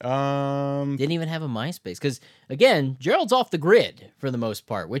 Didn't even have a MySpace. Because, again, Gerald's off the grid for the most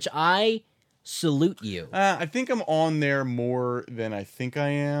part, which I salute you. I think I'm on there more than I think I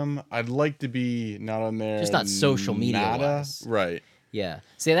am. I'd like to be not on there. Just not social media-wise. Right. Yeah.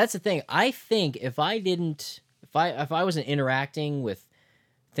 See, that's the thing. I think if I wasn't interacting with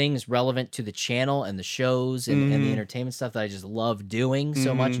things relevant to the channel and the shows and the entertainment stuff that I just love doing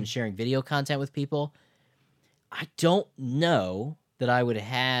so much and sharing video content with people, I don't know that I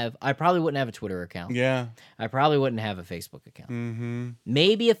probably wouldn't have a Twitter account. Yeah. I probably wouldn't have a Facebook account.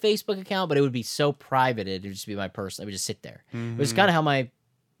 Maybe a Facebook account, but it would be so private, it would just be my personal. It would just sit there. Which is kind of how my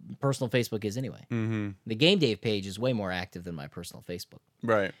personal Facebook is anyway. The Game Dave page is way more active than my personal Facebook.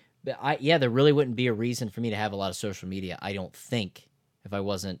 Right. But there really wouldn't be a reason for me to have a lot of social media, I don't think, if I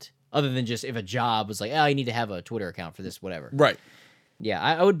wasn't, other than just if a job was like, oh, I need to have a Twitter account for this, whatever. Right. Yeah,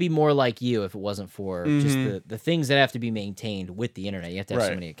 I would be more like you if it wasn't for just the things that have to be maintained with the internet. You have to have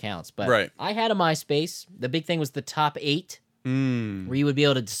so many accounts. But I had a MySpace. The big thing was the top 8, where you would be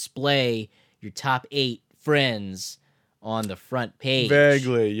able to display your top 8 friends on the front page.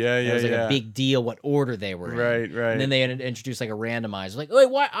 Vaguely, yeah. It was like a big deal what order they were in. Right. And then they introduced like a randomizer. Like,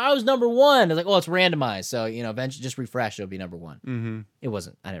 wait, why? I was number 1. I was like, oh, it's randomized. So, eventually just refresh, it'll be number 1. It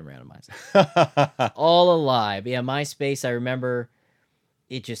wasn't. I didn't randomize it. All a lie. But yeah, MySpace, I remember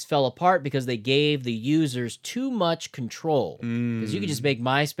it just fell apart because they gave the users too much control. Because you could just make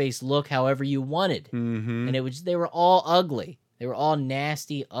MySpace look however you wanted. And they were all ugly. They were all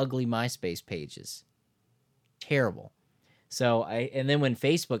nasty, ugly MySpace pages. Terrible. So and then when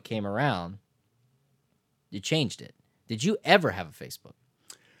Facebook came around, you changed it. Did you ever have a Facebook?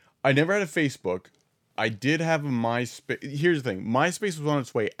 I never had a Facebook. I did have a MySpace. Here's the thing. MySpace was on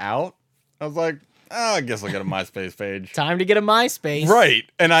its way out. I was like, oh, I guess I'll get a MySpace page. Time to get a MySpace. Right.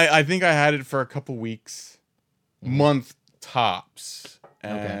 And I think I had it for a couple weeks, month tops.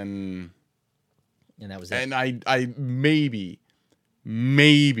 And that was it. and I maybe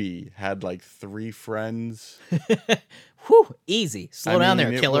had like 3 friends. Whew, easy. Slow down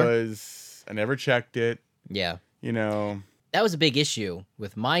there, it killer. I never checked it. Yeah. You know. That was a big issue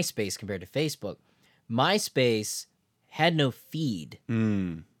with MySpace compared to Facebook. MySpace had no feed.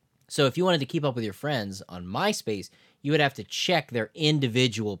 So if you wanted to keep up with your friends on MySpace, you would have to check their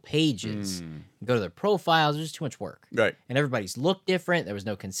individual pages, go to their profiles. There's too much work. Right. And everybody's looked different. There was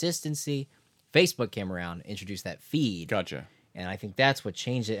no consistency. Facebook came around, introduced that feed. Gotcha. And I think that's what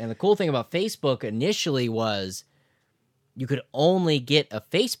changed it. And the cool thing about Facebook initially was you could only get a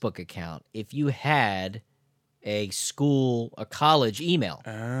Facebook account if you had a college email.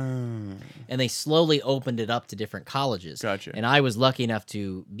 Oh. And they slowly opened it up to different colleges. Gotcha. And I was lucky enough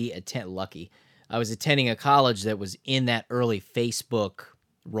to be I was attending a college that was in that early Facebook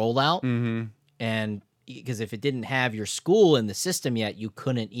rollout. Mm-hmm. And because if it didn't have your school in the system yet, you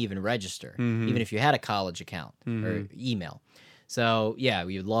couldn't even register, even if you had a college account or email. So yeah,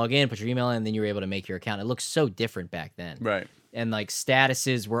 you would log in, put your email in, and then you were able to make your account. It looked so different back then. Right. And like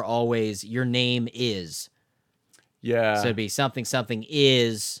statuses were always your name is. Yeah. So it'd be something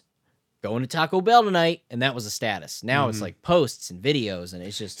is going to Taco Bell tonight, and that was a status. Now it's like posts and videos, and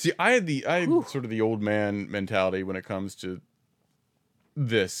it's just. See, I had sort of the old man mentality when it comes to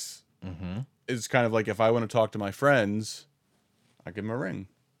this. It's kind of like if I want to talk to my friends, I give them a ring.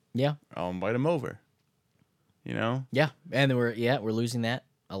 Yeah. I'll invite them over. You know? Yeah, and then we're losing that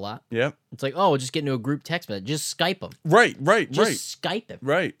a lot. Yep. It's like, oh, we'll just get into a group text message. Just Skype them. Right. Just Skype them.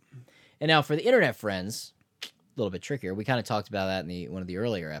 Right. And now for the internet friends, a little bit trickier. We kind of talked about that in one of the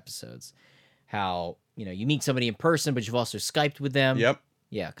earlier episodes. How, you meet somebody in person, but you've also Skyped with them. Yep.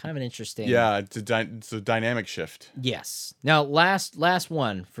 Yeah, kind of an interesting. Yeah, it's a dynamic shift. Yes. Now, last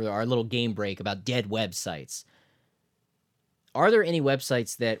one for our little game break about dead websites. Are there any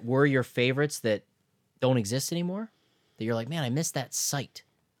websites that were your favorites that don't exist anymore? That you're like, man, I missed that site.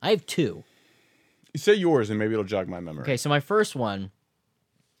 I have 2. You say yours, and maybe it'll jog my memory. Okay, so my first one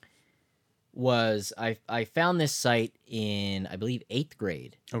was I found this site in, I believe, 8th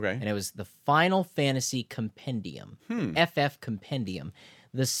grade. Okay. And it was the Final Fantasy Compendium, FF Compendium.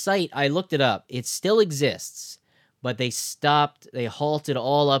 The site, I looked it up. It still exists, but they halted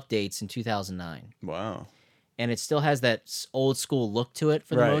all updates in 2009. Wow. And it still has that old school look to it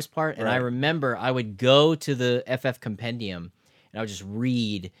for the Right, most part. And right. I remember I would go to the FF Compendium and I would just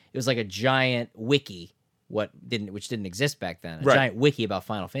read. It was like a giant wiki, which didn't exist back then. A Right. giant wiki about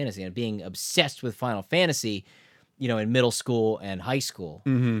Final Fantasy, and being obsessed with Final Fantasy, in middle school and high school.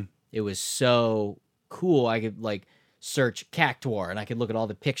 Mm-hmm. It was so cool. I could like search Cactuar, and I could look at all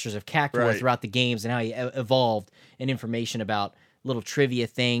the pictures of Cactuar Right. throughout the games and how he evolved, and information about little trivia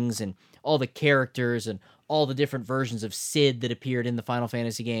things and all the characters and all the different versions of Sid that appeared in the Final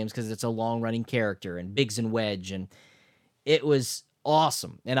Fantasy games, because it's a long-running character, and Biggs and Wedge, and it was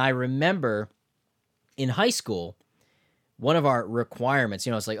awesome. And I remember in high school, one of our requirements,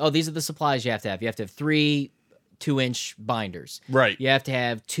 it's like, oh, these are the supplies you have to have. You have to have 3 2-inch binders. Right. You have to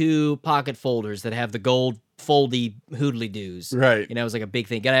have 2 pocket folders that have the gold foldy hoodly doos. Right. It was like a big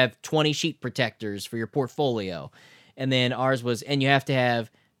thing. You gotta have 20 sheet protectors for your portfolio. And then ours was, and you have to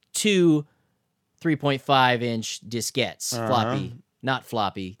have 2 3.5-inch diskettes, not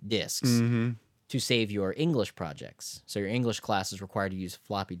floppy discs, to save your English projects. So your English class is required to use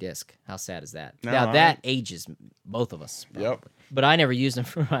floppy disk. How sad is that? No, Now that ages both of us. Probably. Yep. But I never used them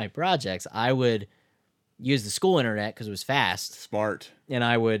for my projects. I would use the school internet because it was fast, Smart. and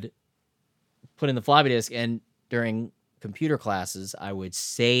I would put in the floppy disk, and during computer classes, I would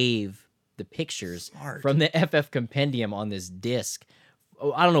save the pictures Smart. from the FF Compendium on this disc.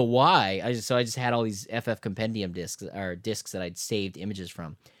 Oh, I don't know why. I just had all these FF Compendium discs that I'd saved images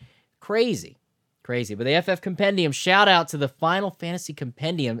from. Crazy. But the FF Compendium, shout out to the Final Fantasy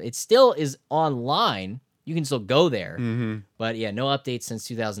Compendium. It still is online. You can still go there. Mm-hmm. But yeah, no updates since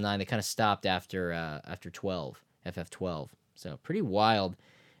 2009. They kind of stopped after 12, FF12. So pretty wild.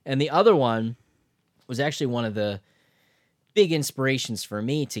 And the other one was actually one of the big inspirations for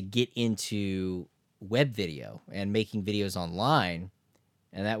me to get into web video and making videos online.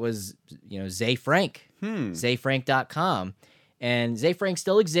 And that was, Zay Frank, zayfrank.com. And Zay Frank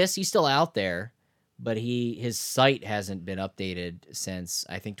still exists. He's still out there, but his site hasn't been updated since,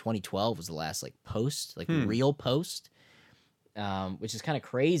 I think 2012 was the last post, real post, which is kind of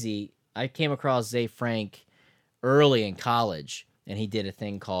crazy. I came across Zay Frank early in college, and he did a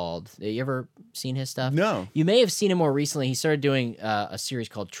thing called. You ever seen his stuff? No. You may have seen him more recently. He started doing a series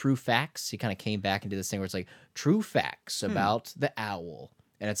called True Facts. He kind of came back and did this thing where it's like True Facts about the owl,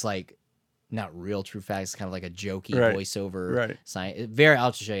 and it's like not real true facts, kind of like a jokey voiceover. Science. Very.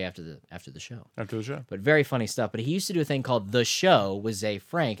 I'll just show you after the show. After the show. But very funny stuff. But he used to do a thing called The Show with Zay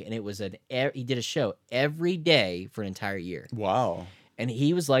Frank, and it was he did a show every day for an entire year. Wow. And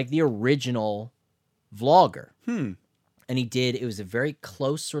he was like the original vlogger. Hmm. And it was a very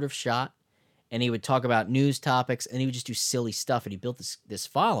close sort of shot. And he would talk about news topics, and he would just do silly stuff. And he built this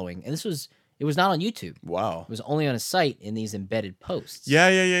following. And it was not on YouTube. Wow. It was only on his site in these embedded posts.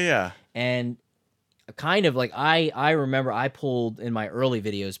 Yeah. And kind of like I remember I pulled in my early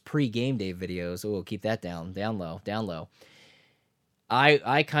videos, pre-game day videos. Oh, keep that down low.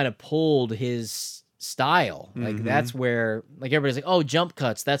 I kind of pulled his style. Like that's where like everybody's like, oh, jump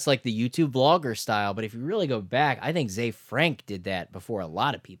cuts. That's like the YouTube vlogger style. But if you really go back, I think Zay Frank did that before a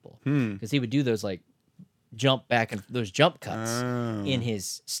lot of people because he would do those like jump back and those jump cuts in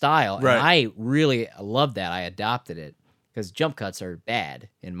his style. Right. And I really loved that. I adopted it because jump cuts are bad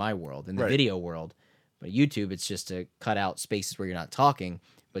in my world, in the video world. But YouTube, it's just to cut out spaces where you're not talking.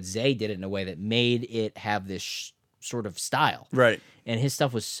 But Zay did it in a way that made it have this sort of style. Right. And his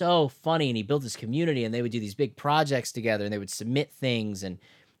stuff was so funny, and he built this community, and they would do these big projects together, and they would submit things and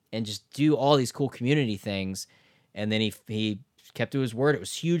just do all these cool community things. And then he kept to his word. It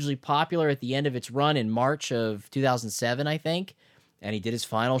was hugely popular at the end of its run in March of 2007, I think. And he did his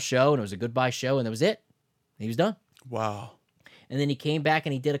final show, and it was a goodbye show, and that was it. He was done. Wow. And then he came back,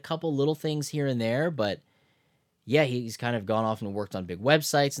 and he did a couple little things here and there. But, yeah, he's kind of gone off and worked on big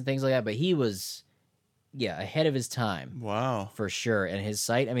websites and things like that. But he was, ahead of his time. Wow. For sure. And his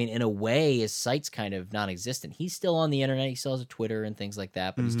site, I mean, in a way, his site's kind of non-existent. He's still on the internet. He still has a Twitter and things like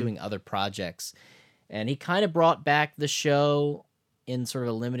that, but he's doing other projects. And he kind of brought back the show in sort of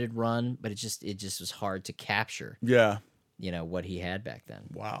a limited run, but it just was hard to capture. Yeah. What he had back then.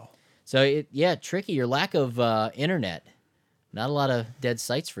 Wow. So tricky. Your lack of internet. Not a lot of dead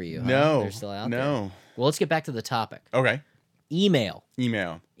sites for you. Huh? No. They're still out there. No. Well, let's get back to the topic. Okay. Email.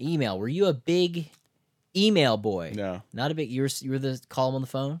 Email. Were you a big email boy? No. Not a big. You were the call them on the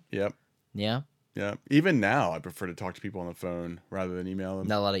phone. Yep. Yeah. Yeah. Even now, I prefer to talk to people on the phone rather than email them.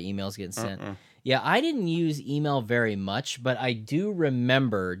 Not a lot of emails getting sent. Yeah, I didn't use email very much, but I do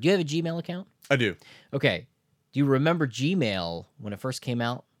remember. Do you have a Gmail account? I do. Okay. Do you remember Gmail when it first came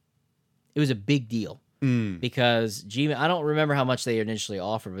out? It was a big deal because Gmail. I don't remember how much they initially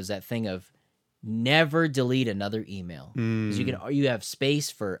offered. Was that thing of never delete another email because you have space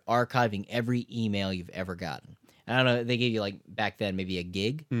for archiving every email you've ever gotten. I don't know. They gave you like back then maybe a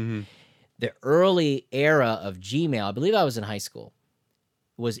gig. The early era of Gmail, I believe I was in high school,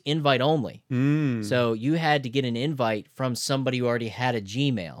 was invite only. So you had to get an invite from somebody who already had a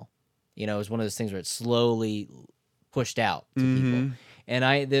Gmail. It was one of those things where it slowly pushed out to people.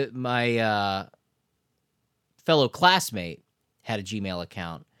 And my fellow classmate had a Gmail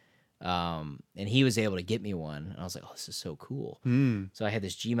account, and he was able to get me one. And I was like, oh, this is so cool. So I had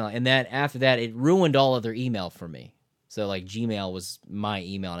this Gmail. And then after that, it ruined all other email for me. So, like, Gmail was my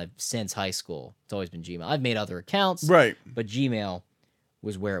email, and since high school, it's always been Gmail. I've made other accounts, right? But Gmail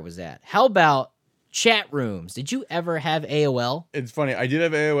was where it was at. How about chat rooms? Did you ever have AOL? It's funny. I did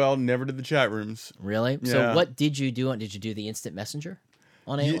have AOL, never did the chat rooms. Really? Yeah. So what did you do? Did you do the instant messenger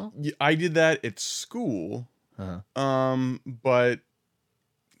on AOL? I did that at school. But,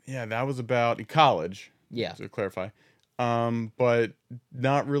 yeah, that was about in college. Yeah. To clarify. But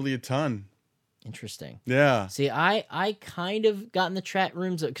not really a ton. Interesting. Yeah. See, I kind of got in the chat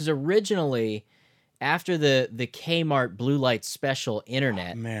rooms because originally, after the Kmart Blue Light Special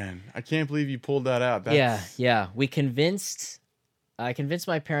internet. Oh, man, I can't believe you pulled that out. Yeah. I convinced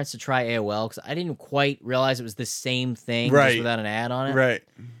my parents to try AOL because I didn't quite realize it was the same thing just without an ad on it. Right.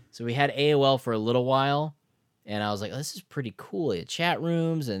 So we had AOL for a little while, and I was like, oh, this is pretty cool. It had chat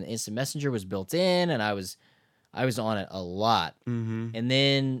rooms, and Instant Messenger was built in, and I was on it a lot. And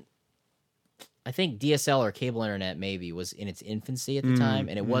then I think DSL or cable internet maybe was in its infancy at the time,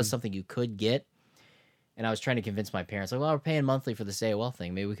 and it was something you could get. And I was trying to convince my parents, like, well, we're paying monthly for this AOL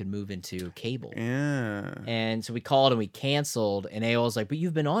thing. Maybe we could move into cable. Yeah. And so we called and we canceled, and AOL was like, but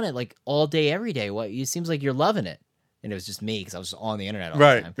you've been on it like all day, every day. What? It seems like you're loving it. And it was just me because I was on the internet all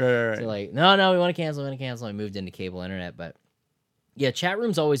the time. Right. So like, no, we want to cancel. I moved into cable internet, but yeah, chat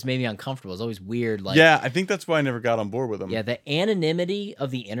rooms always made me uncomfortable. It's always weird. Like, yeah, I think that's why I never got on board with them. Yeah, the anonymity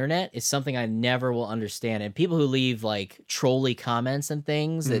of the internet is something I never will understand. And people who leave like trolly comments and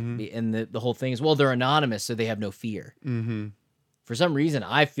things, and the whole thing is, well, they're anonymous, so they have no fear. For for some reason,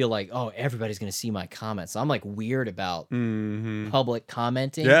 I feel like, oh, everybody's going to see my comments. So I'm like weird about public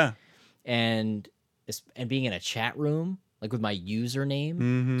commenting. Yeah. And being in a chat room, like with my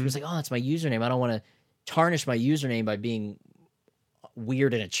username. So it's like, oh, that's my username. I don't want to tarnish my username by being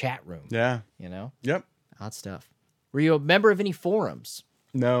weird in a chat room. Yeah. You know? Yep. Odd stuff. Were you a member of any forums?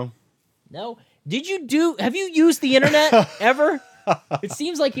 No. No? Have you used the internet ever? It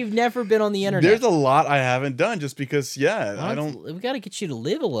seems like you've never been on the internet. There's a lot I haven't done just because, I don't. We got to get you to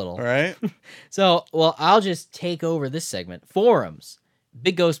live a little. All right. So, well, I'll just take over this segment. Forums.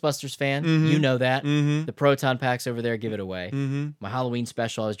 Big Ghostbusters fan. You know that. The Proton packs over there give it away. My Halloween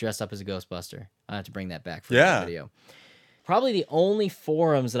special, I was dressed up as a Ghostbuster. I have to bring that back for the video. Probably the only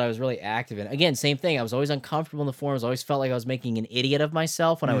forums that I was really active in. Again, same thing. I was always uncomfortable in the forums. I always felt like I was making an idiot of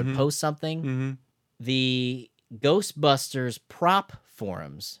myself when I would post something. The Ghostbusters prop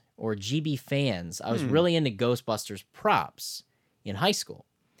forums, or GB fans, I was really into Ghostbusters props in high school.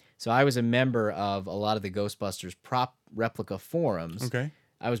 So I was a member of a lot of the Ghostbusters prop replica forums. Okay.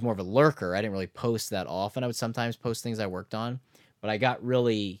 I was more of a lurker. I didn't really post that often. I would sometimes post things I worked on, but I got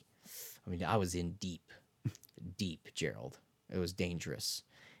really, I was in deep, Gerald. It was dangerous.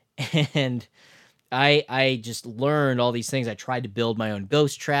 And I just learned all these things. I tried to build my own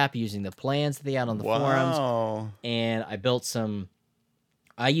ghost trap using the plans that they had on the forums. And I built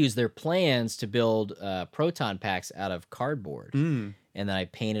I used their plans to build proton packs out of cardboard. And then I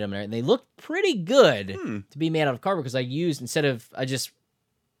painted them, and they looked pretty good to be made out of cardboard because I just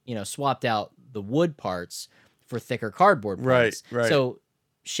swapped out the wood parts for thicker cardboard parts. Right. So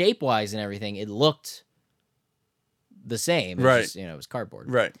shape-wise and everything, it looked the same. It was just, it was cardboard.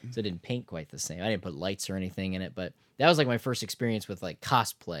 Right. So it didn't paint quite the same. I didn't put lights or anything in it, but that was like my first experience with like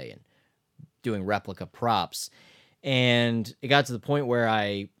cosplay and doing replica props. And it got to the point where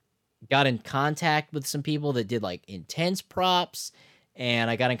I got in contact with some people that did like intense props.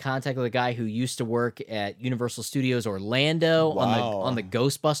 And I got in contact with a guy who used to work at Universal Studios Orlando on the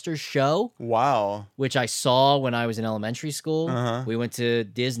Ghostbusters show. Wow. Which I saw when I was in elementary school. We went to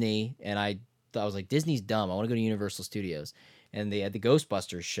Disney, and I was like, Disney's dumb. I want to go to Universal Studios. And they had the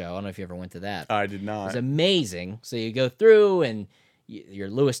Ghostbusters show. I don't know if you ever went to that. I did not. It was amazing. So you go through, and your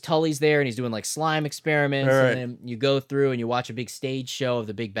Louis Tully's there, and he's doing like slime experiments. And then you go through and you watch a big stage show of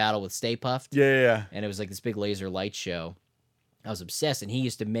the big battle with Stay Puft. Yeah. And it was like this big laser light show. I was obsessed, and he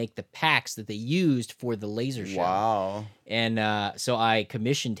used to make the packs that they used for the laser show. Wow. And so I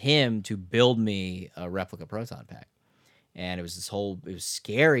commissioned him to build me a replica proton pack. And it was it was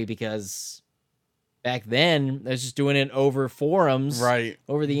scary because back then I was just doing it over forums,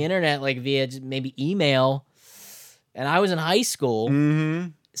 over the internet, like via maybe email. And I was in high school,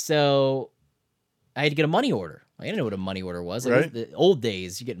 so I had to get a money order. I didn't know what a money order was. Like the old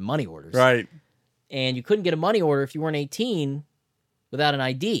days, you get money orders. Right. And you couldn't get a money order if you weren't 18 without an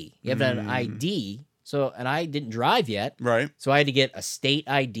ID. You have to have an ID. And I didn't drive yet. Right. So I had to get a state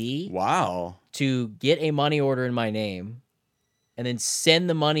ID. Wow. To get a money order in my name, and then send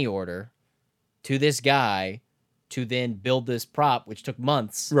the money order to this guy to then build this prop, which took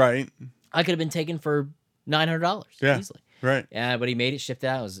months. Right. I could have been taken for $900 easily. Right. But he made it, shipped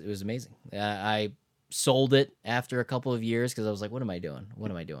out. It was amazing. I sold it after a couple of years because I was like, what am I doing?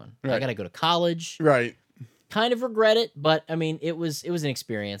 I got to go to college. Right. Kind of regret it, but I mean, it was an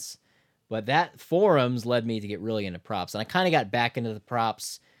experience. But that forums led me to get really into props. And I kind of got back into the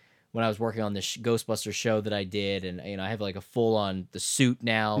props when I was working on this Ghostbusters show that I did. And, I have like a full-on the suit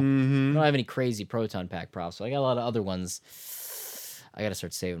now. I don't have any crazy proton pack props, so I got a lot of other ones. I got to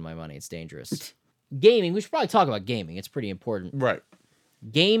start saving my money. It's dangerous. Gaming. We should probably talk about gaming. It's pretty important. Right.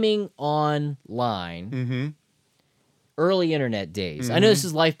 Gaming online. Early internet days. I know this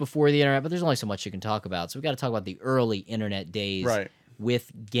is life before the internet, but there's only so much you can talk about. So we got to talk about the early internet days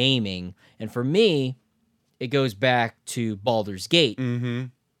with gaming. And for me, it goes back to Baldur's Gate,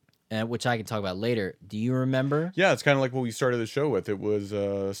 which I can talk about later. Do you remember? Yeah, it's kind of like what we started the show with. It was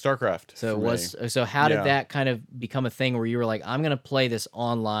StarCraft. So how did that kind of become a thing where you were like, I'm going to play this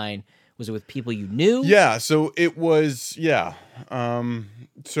online? Was it with people you knew? Yeah, so it was,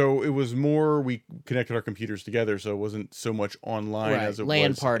 so it was more, we connected our computers together, so it wasn't so much online as it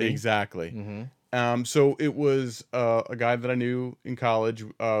LAN was. party. Exactly. So it was a guy that I knew in college.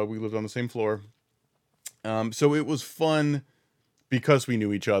 We lived on the same floor. So it was fun because we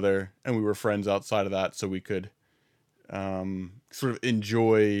knew each other and we were friends outside of that, so we could sort of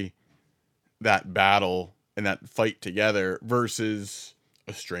enjoy that battle and that fight together versus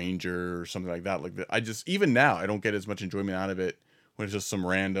a stranger or something like that. Even now, I don't get as much enjoyment out of it when it's just some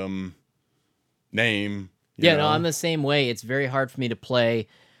random name. You know? No, I'm the same way. It's very hard for me to play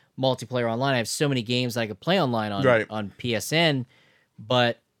multiplayer online. I have so many games that I could play online on PSN,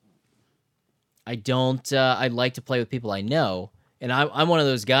 but I don't. I like to play with people I know, and I'm one of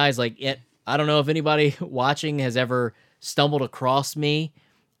those guys. Like, I don't know if anybody watching has ever stumbled across me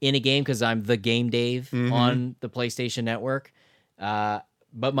in a game because I'm the Game Dave on the PlayStation Network.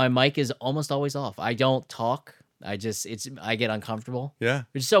 But my mic is almost always off. I don't talk. I get uncomfortable. Yeah.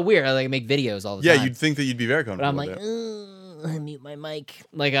 Which is so weird. I make videos all the Yeah, time. you'd think that you'd be very But comfortable I'm with like, it. I mute my mic.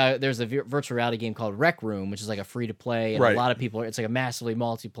 Like, there's a virtual reality game called Rec Room, which is like a free to play, and Right. a lot of people. It's like a massively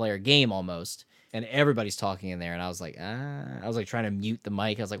multiplayer game almost, and everybody's talking in there. And I was like, trying to mute the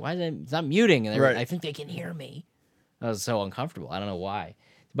mic. I was like, why is it's not muting? And Right. I think they can hear me. I was so uncomfortable. I don't know why,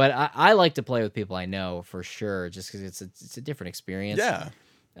 but I like to play with people I know for sure, just because it's a different experience. Yeah.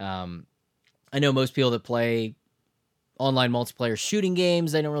 I know most people that play online multiplayer shooting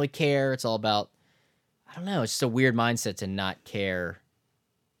games, they don't really care. It's all about, I don't know, it's just a weird mindset to not care.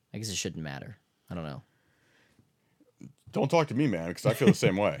 I guess it shouldn't matter. I don't know. Don't talk to me, man, because I feel the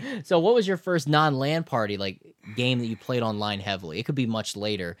same way. So what was your first non-LAN party, game that you played online heavily? It could be much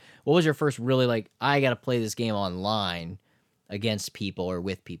later. What was your first really, I got to play this game online against people or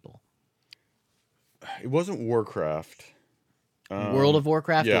with people? It wasn't Warcraft. World of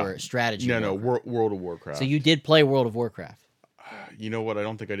Warcraft yeah. or strategy? No, Warcraft? World of Warcraft. So you did play World of Warcraft? You know what? I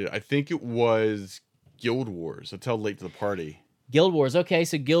don't think I did. I think it was Guild Wars. That's how late to the party. Guild Wars. Okay,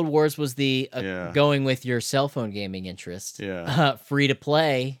 so Guild Wars was the Yeah. going with your cell phone gaming interest. Yeah. Free to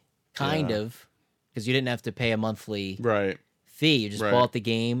play, kind Yeah. of, because you didn't have to pay a monthly Right. fee. You just Right. bought the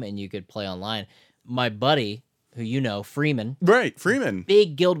game and you could play online. My buddy, who you know, Freeman, Right. Freeman.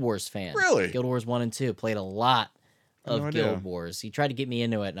 big Guild Wars fan. Really? Guild Wars 1 and 2. Played a lot of No idea. Guild Wars. He tried to get me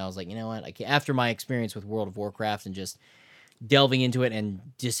into it, and I was like, you know what? I can't. After my experience with World of Warcraft and just delving into it and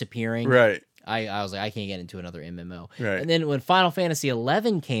disappearing, Right. I was like, I can't get into another MMO. Right. And then when Final Fantasy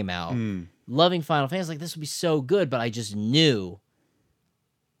 11 came out, Mm. loving Final Fantasy, this would be so good, but I just knew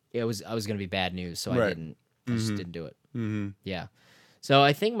I was going to be bad news, so I Right. didn't. I just didn't do it. Mm-hmm. Yeah. So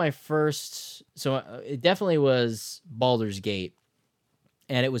I think my first, it definitely was Baldur's Gate,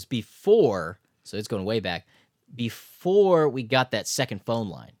 and it was before, so it's going way back, before we got that second phone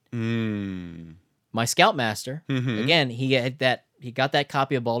line. Mm. My Scoutmaster, Mhm. again, he got that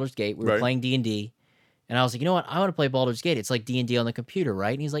copy of Baldur's Gate. We were Right. playing D&D, and I was like, you know what? I want to play Baldur's Gate. It's like D&D on the computer,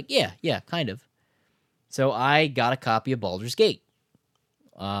 right? And he's like, yeah, kind of. So I got a copy of Baldur's Gate.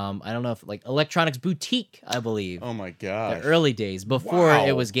 I don't know if Electronics Boutique, I believe. Oh my The gosh. early days before Wow.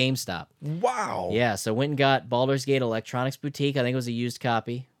 it was GameStop. Wow. Yeah, so went and got Baldur's Gate Electronics Boutique. I think it was a used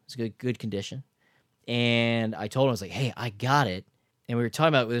copy. It was good condition. And I told him, I was like, hey, I got it. And we were talking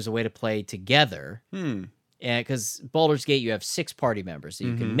about there's a way to play together. Hmm. And because Baldur's Gate, you have 6 party members that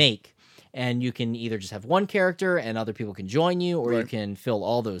you can make. And you can either just have one character and other people can join you, or you Right. can fill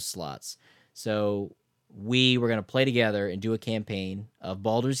all those slots. So we were going to play together and do a campaign of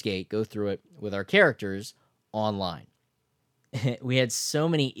Baldur's Gate, go through it with our characters online. We had so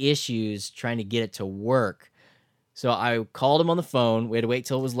many issues trying to get it to work. So I called him on the phone. We had to wait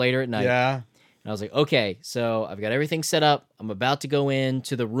till it was later at night. Yeah. And I was like, okay, so I've got everything set up. I'm about to go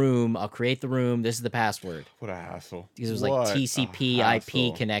into the room. I'll create the room. This is the password. What a hassle. Because it was What like a TCP hassle.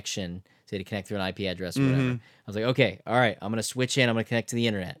 IP connection. So you had to connect through an IP address or whatever. Mhm. I was like, okay, all right, I'm going to switch in. I'm going to connect to the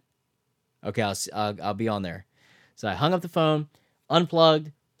internet. Okay, I'll be on there. So I hung up the phone,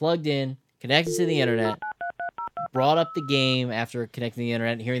 unplugged, plugged in, connected to the internet, brought up the game after connecting to the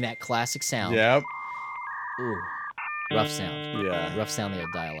internet and hearing that classic sound. Yep. Ooh, rough sound. Yeah. Rough sound they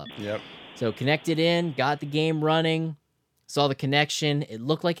would dial up. Yep. So connected in, got the game running, saw the connection. It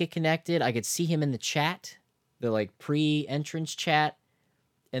looked like it connected. I could see him in the chat, the pre-entrance chat.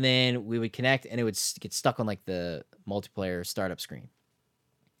 And then we would connect and it would get stuck on the multiplayer startup screen.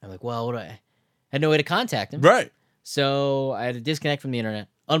 I'm like, well, what do I had no way to contact him. Right. So I had to disconnect from the internet,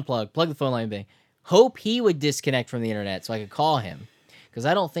 unplug, plug the phone line in, hope he would disconnect from the internet so I could call him. Because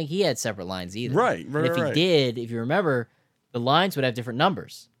I don't think he had separate lines either. Right. And if he Right. did, if you remember, the lines would have different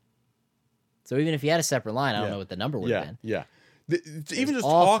numbers. So even if he had a separate line, I don't Yeah. know what the number would have Yeah. been. Yeah. Even just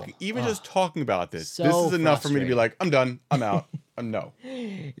awful. just talking about this. So This is enough for me to be frustrating. like, I'm done. I'm out. No.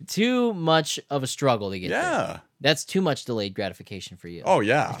 Too much of a struggle to get there. Yeah. That's too much delayed gratification for you. Oh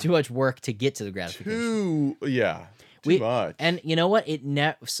yeah. Too much work to get to the gratification. Too much. And you know what?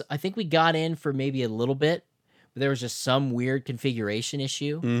 I think we got in for maybe a little bit, but there was just some weird configuration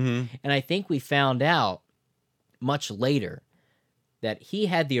issue. Mm-hmm. And I think we found out much later that he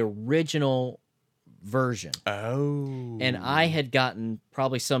had the original version. Oh. And I had gotten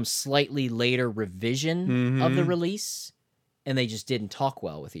probably some slightly later revision of the Mhm. release, and they just didn't talk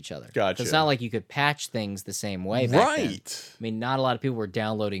well with each other. Gotcha. It's not like you could patch things the same way back then. Right. I mean, not a lot of people were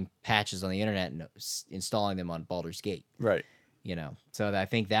downloading patches on the internet and installing them on Baldur's Gate. Right. So I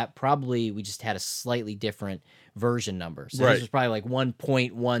think that probably we just had a slightly different version number. So Right. this was probably like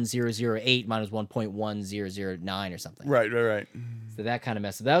 1.1008, mine was 1.1009 or something. Right. So that kind of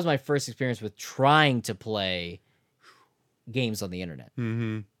messed up. That was my first experience with trying to play games on the internet.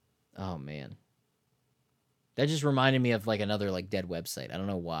 Mm-hmm. Oh man, that just reminded me of like another like dead website. I don't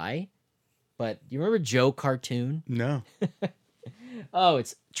know why, but you remember Joe Cartoon? No. Oh,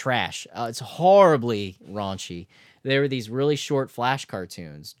 it's trash. It's horribly raunchy. There were these really short Flash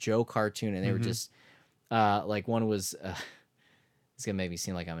cartoons, Joe Cartoon, and they were just like one was. It's gonna make me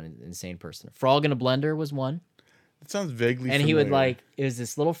seem like I'm an insane person. Frog in a Blender was one. It sounds vaguely. And familiar. he would like it was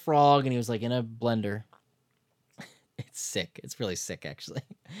this little frog, and he was like in a blender. It's sick. It's really sick, actually.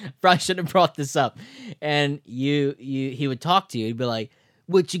 Probably shouldn't have brought this up. And he would talk to you. He'd be like,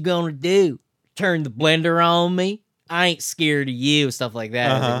 "What you gonna do? Turn the blender on me? I ain't scared of you." Stuff like that.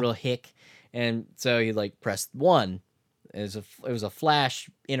 It was like real hick. And so you like press 1. It was a Flash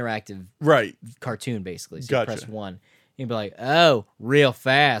interactive cartoon basically. So you press 1. He'd be like, "Oh, real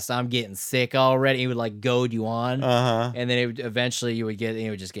fast. I'm getting sick already." He would like goad you on, and then it would eventually you would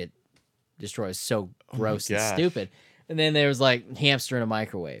just get destroyed. It was so gross and stupid. And then there was like hamster in a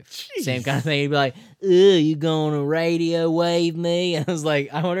microwave. Jeez. Same kind of thing. He'd be like, "Ugh, you gonna radio wave me?" And I was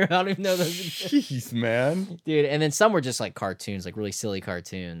like, I don't even know those. Jeez, man, dude. And then some were just like cartoons, like really silly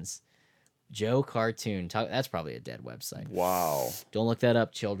cartoons. Joe Cartoon. That's probably a dead website. Wow. Don't look that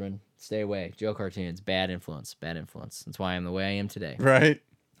up, children. Stay away. Joe Cartoons. Bad influence. Bad influence. That's why I'm the way I am today. Right.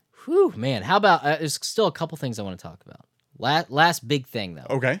 Whew, man. How about, there's still a couple things I want to talk about. Last big thing, though.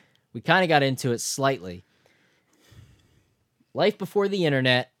 Okay. We kind of got into it slightly. Life before the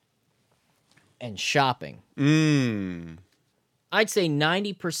internet and shopping. I'd say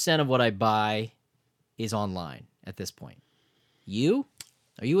 90% of what I buy is online at this point. You?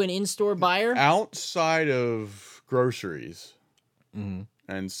 Are you an in-store buyer? Outside of groceries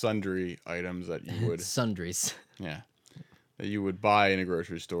and sundry items that you would... Sundries. Yeah. That you would buy in a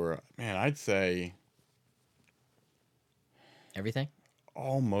grocery store. Man, I'd say... Everything?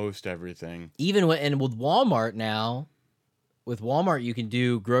 Almost everything. Even with Walmart now, with Walmart you can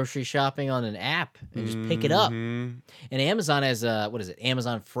do grocery shopping on an app and just pick it up. And Amazon has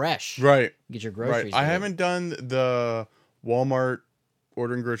Amazon Fresh. Right. Get your groceries. Right. I haven't done the Walmart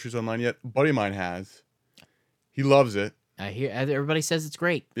ordering groceries online yet. A buddy of mine has. He loves it. I hear everybody says it's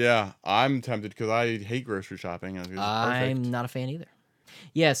great. Yeah, I'm tempted because I hate grocery shopping. I'm not a fan either.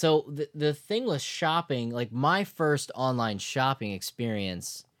 Yeah, so the thing with shopping, like my first online shopping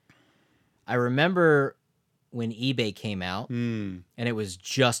experience, I remember when eBay came out, and it was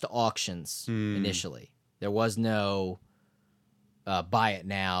just auctions initially. There was no buy it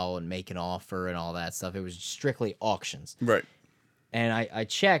now and make an offer and all that stuff. It was strictly auctions. Right. And I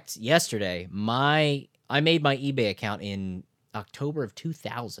checked yesterday. I made my eBay account in October of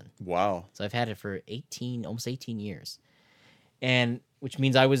 2000. Wow. So I've had it for almost 18 years. And which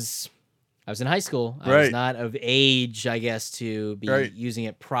means I was in high school. I was not of age, I guess, to be using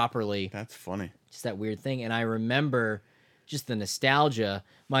it properly. That's funny. Just that weird thing. And I remember just the nostalgia.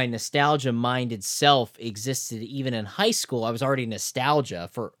 My nostalgia-minded self existed even in high school. I was already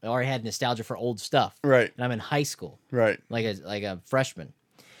I had nostalgia for old stuff. Right. And I'm in high school. Right. Like a freshman.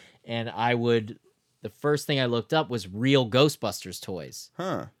 And the first thing I looked up was real Ghostbusters toys.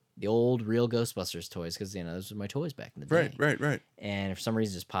 Huh. The old real Ghostbusters toys, because those were my toys back in the day. Right. And for some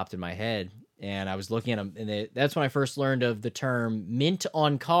reason, it just popped in my head, and I was looking at them, and that's when I first learned of the term mint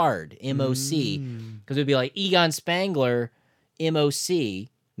on card, MOC, because it would be like Egon Spangler, MOC,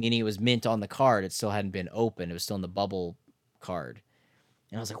 meaning it was mint on the card. It still hadn't been opened. It was still in the bubble card.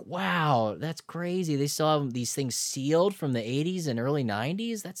 And I was like, wow, that's crazy. They still have these things sealed from the 80s and early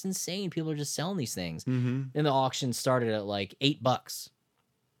 90s? That's insane. People are just selling these things. And the auction started at like $8.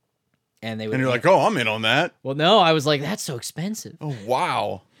 And you're like, oh, I'm in on that. Well, no, I was like, that's so expensive. Oh,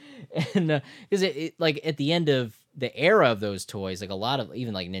 wow. And because it like at the end of the era of those toys, like a lot of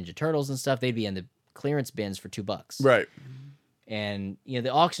even like Ninja Turtles and stuff, they'd be in the clearance bins for $2. Right. And the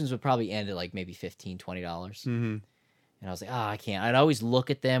auctions would probably end at like maybe $15, $20. And I was like, I can't. I'd always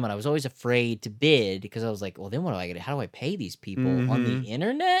look at them, and I was always afraid to bid because I was like, well, then what do I get? How do I pay these people on the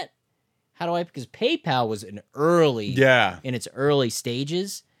internet? Because PayPal was in its early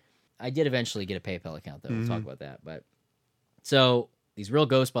stages. I did eventually get a PayPal account, though. We'll talk about that. But so these real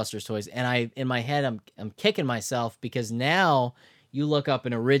Ghostbusters toys, and in my head, I'm kicking myself because now you look up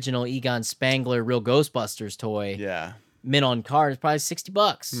an original Egon Spangler real Ghostbusters toy, mint on card, it's probably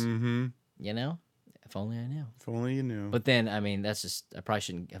 $60. If only I knew. If only you knew. But then, I mean, that's just, I probably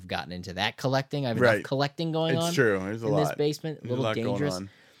shouldn't have gotten into that collecting. I have enough collecting going on. It's true. There's a lot. In this basement. A little dangerous.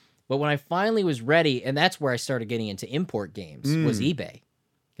 But when I finally was ready, and that's where I started getting into import games, was eBay.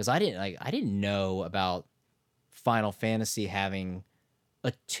 Because I didn't know about Final Fantasy having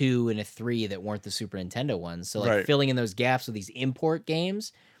a 2 and a 3 that weren't the Super Nintendo ones. So like filling in those gaps with these import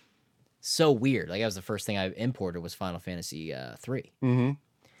games, so weird. Like that was the first thing I imported was Final Fantasy 3. Mm-hmm.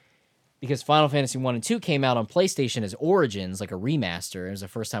 Because Final Fantasy 1 and 2 came out on PlayStation as Origins, like a remaster. It was the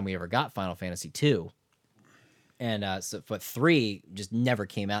first time we ever got Final Fantasy 2. And but 3 just never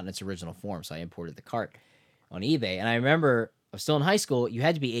came out in its original form, so I imported the cart on eBay. And I remember I was still in high school. You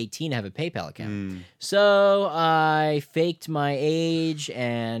had to be 18 to have a PayPal account. So I faked my age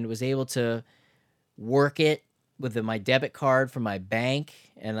and was able to work it with my debit card from my bank,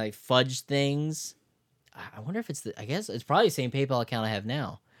 and I fudged things. I wonder if I guess it's probably the same PayPal account I have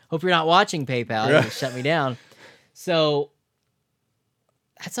now. Hope you're not watching PayPal. You're gonna shut me down. So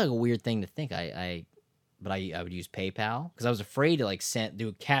that's like a weird thing to think. But I would use PayPal because I was afraid to like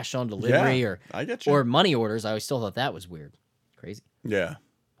do cash on delivery or money orders. I always still thought that was weird. Crazy. Yeah.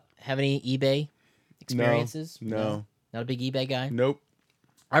 Have any eBay experiences? No. Not a big eBay guy? Nope.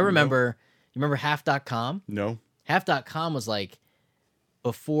 I remember, you remember Half.com? No. Half.com was like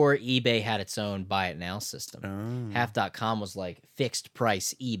before eBay had its own buy it now system. Half.com was like fixed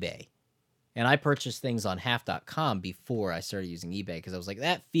price eBay. And I purchased things on Half.com before I started using eBay because I was like,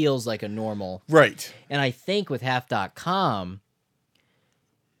 that feels like a normal. Right. And I think with Half.com,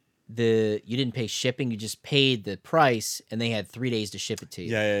 you didn't pay shipping, you just paid the price, and they had 3 days to ship it to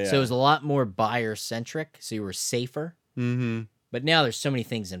you. Yeah. So it was a lot more buyer-centric, so you were safer. Mm-hmm. But now there's so many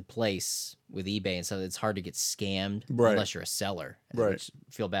things in place with eBay, and so it's hard to get scammed unless you're a seller. Right.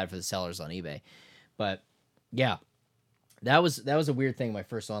 Feel bad for the sellers on eBay. But yeah, that was a weird thing, my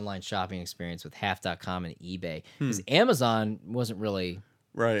first online shopping experience with Half.com and eBay. Because Amazon wasn't really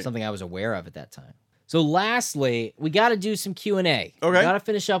something I was aware of at that time. So lastly, we got to do some Q&A. Okay. We got to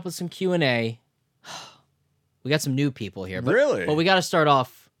finish up with some Q&A. We got some new people here. But we got to start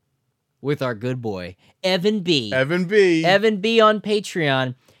off with our good boy, Evan B. Evan B. On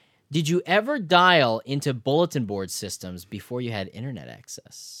Patreon. Did you ever dial into bulletin board systems before you had internet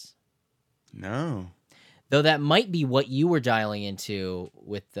access? No. Though that might be what you were dialing into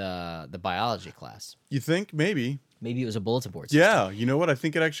with the biology class. You think? Maybe. Maybe it was a bulletin board system. Yeah, you know what? I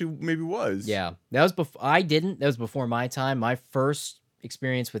think it actually maybe was. Yeah. That was before I didn't. That was before my time. My first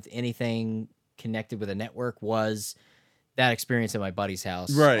experience with anything connected with a network was that experience at my buddy's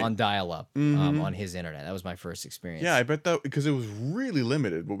house on dial-up on his internet. That was my first experience. Yeah, I bet that because it was really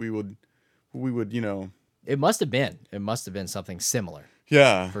limited. What we would, It must have been. It must have been something similar.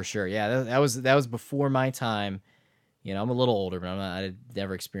 Yeah, for sure. Yeah, that was before my time. You know, I'm a little older, but I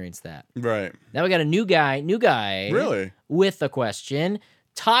never experienced that. Right. Now we got a new guy. Really? With a question.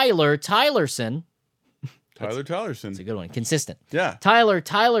 Tylerson. Tylerson. That's a good one. Consistent. Yeah.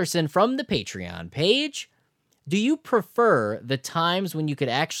 Tylerson from the Patreon page. Do you prefer the times when you could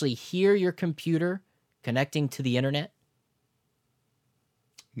actually hear your computer connecting to the internet?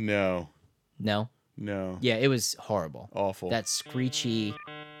 No. No? No. Yeah, it was horrible. Awful. That screechy,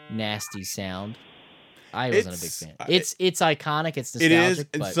 nasty sound. I wasn't a big fan. It's iconic. It's nostalgic.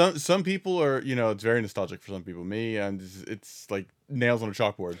 It is. And some people are, it's very nostalgic for some people. Me, it's like nails on a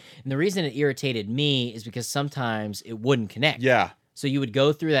chalkboard. And the reason it irritated me is because sometimes it wouldn't connect. Yeah. So you would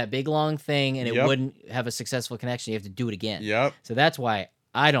go through that big long thing and it wouldn't have a successful connection. You have to do it again. Yep. So that's why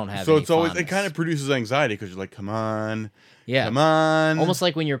I don't have. So it's always it kind of produces anxiety because you're like, come on. Yeah. Come on. Almost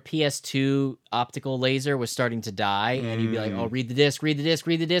like when your PS2 optical laser was starting to die and you'd be like, oh, read the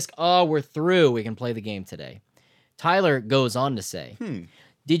disc. Oh, we're through. We can play the game today. Tyler goes on to say,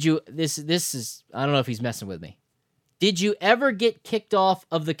 did you, this is, I don't know if he's messing with me. Did you ever get kicked off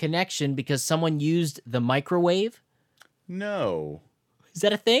of the connection because someone used the microwave? No. Is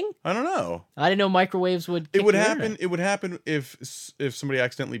that a thing? I don't know. I didn't know microwaves would kick It would your happen. internet. It would happen if somebody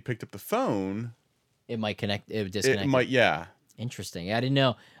accidentally picked up the phone. It might connect. It would disconnect. It might, yeah. Interesting. Yeah, I didn't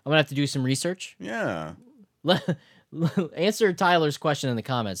know. I'm gonna have to do some research. Yeah. Answer Tyler's question in the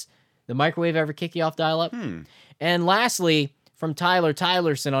comments. The microwave ever kick you off dial-up? And lastly, from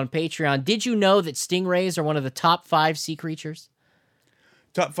Tylerson on Patreon, did you know that stingrays are one of the top 5 sea creatures?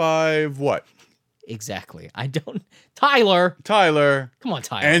 Top 5 what? Exactly. I don't. Tyler. Come on,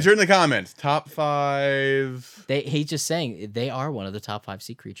 Tyler. Answer in the comments. Top 5. He's just saying they are one of the top 5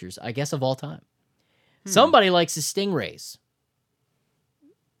 sea creatures, I guess, of all time. Somebody likes the stingrays.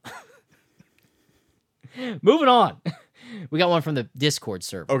 Moving on. We got one from the Discord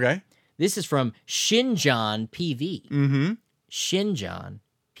server. Okay. This is from Shinjan PV. Mm-hmm. Shinjan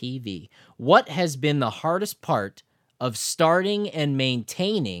PV. What has been the hardest part of starting and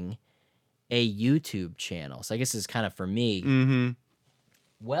maintaining a YouTube channel? So I guess it's kind of for me. Mm-hmm.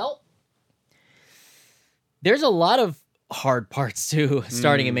 Well, there's a lot of hard parts to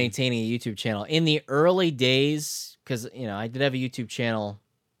starting and maintaining a YouTube channel. In the early days, because, I did have a YouTube channel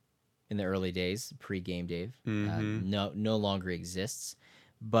in the early days, pre-Game Dave. No longer exists.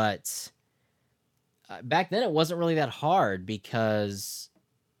 But back then it wasn't really that hard because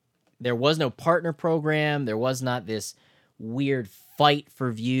there was no partner program. There was not this weird fight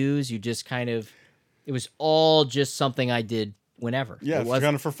for views. You just it was all just something I did whenever. Yeah, it's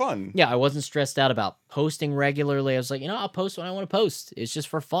kind of for fun. Yeah, I wasn't stressed out about posting regularly. I was like, I'll post when I want to post. It's just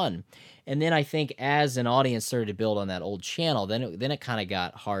for fun. And then I think as an audience started to build on that old channel, then it kind of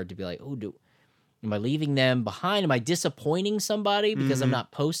got hard to be like, am I leaving them behind? Am I disappointing somebody because I'm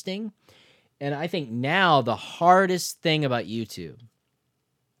not posting? And I think now the hardest thing about YouTube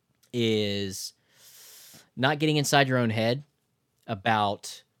is not getting inside your own head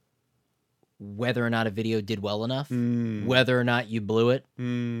about whether or not a video did well enough, whether or not you blew it.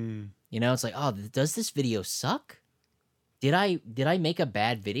 It's like, oh, does this video suck? Did I make a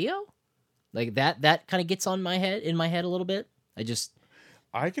bad video? Like that kind of gets in my head a little bit.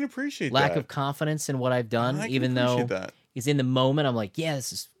 I can appreciate lack that. of confidence in what I've done, even though it's in the moment. I'm like, yeah,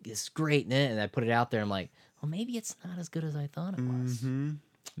 this is great, and I put it out there. I'm like, well, maybe it's not as good as I thought it was.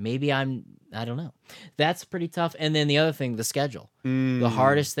 Maybe I don't know. That's pretty tough. And then the other thing, the schedule. The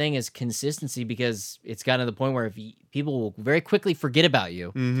hardest thing is consistency because it's gotten to the point where people will very quickly forget about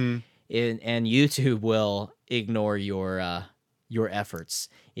you, and YouTube will ignore your efforts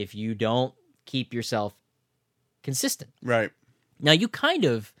if you don't keep yourself consistent. Right. Now you kind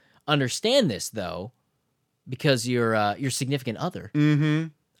of understand this though, because your significant other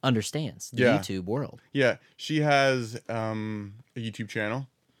understands the YouTube world. Yeah, she has a YouTube channel,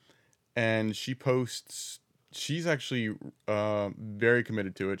 and she posts. She's actually very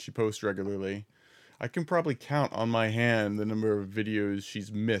committed to it. She posts regularly. I can probably count on my hand the number of videos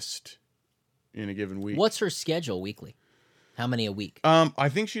she's missed in a given week. What's her schedule weekly? How many a week? I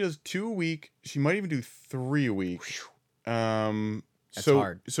think she does 2 a week. She might even do 3 a week. That's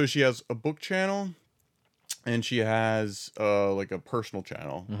hard. So she has a book channel, and she has like a personal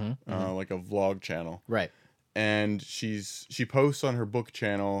channel, like a vlog channel. Right. And she posts on her book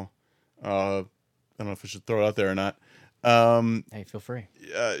channel. I don't know if I should throw it out there or not. Hey, feel free.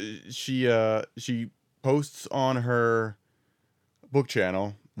 She posts on her book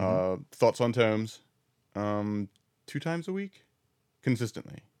channel Thoughts on Tomes 2 times a week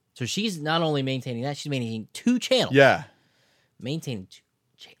consistently. So she's not only maintaining that, she's maintaining 2 channels. Yeah. Maintaining 2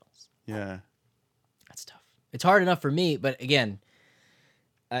 channels. Yeah. That's tough. It's hard enough for me, but again,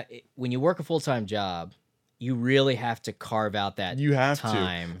 when you work a full-time job, you really have to carve out that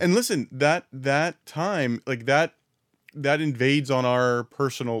time. And listen, that time, like that invades on our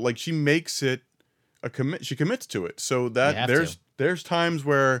personal, like she makes it a commit. She commits to it. So that there's times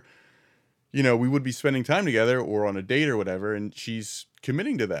where, we would be spending time together or on a date or whatever, and she's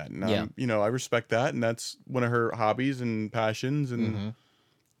committing to that. And I respect that, and that's one of her hobbies and passions, and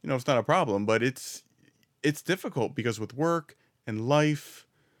it's not a problem, but it's difficult because with work and life,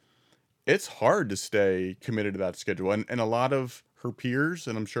 it's hard to stay committed to that schedule. And a lot of her peers,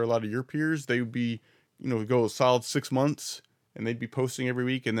 and I'm sure a lot of your peers, they would be, go a solid 6 months, and they'd be posting every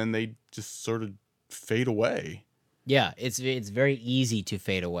week, and then they just sort of fade away. Yeah, it's very easy to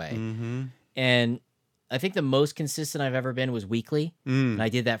fade away. And I think the most consistent I've ever been was weekly, and I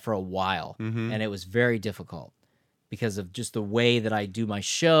did that for a while, and it was very difficult because of just the way that I do my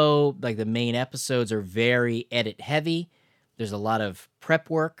show. Like the main episodes are very edit heavy. There's a lot of prep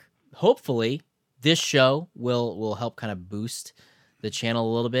work. Hopefully, this show will help kind of boost the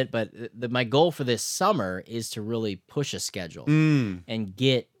channel a little bit. But my goal for this summer is to really push a schedule and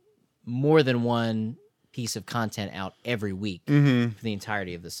get more than one piece of content out every week for the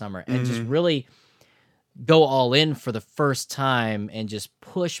entirety of the summer, and just really go all in for the first time and just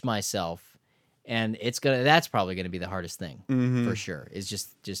push myself. And that's probably gonna be the hardest thing for sure. Is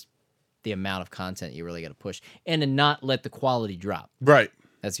just the amount of content you really got to push, and to not let the quality drop. Right.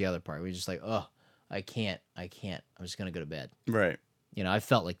 That's the other part. We're just like, oh, I can't. I'm just gonna go to bed. Right. I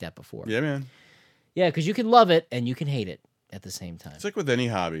felt like that before. Yeah, man. Yeah, because you can love it and you can hate it at the same time. It's like with any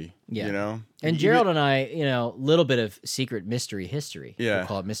hobby. Yeah. And Gerald and I, little bit of secret mystery history. Yeah. We'll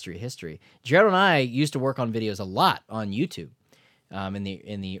call it mystery history. Gerald and I used to work on videos a lot on YouTube, in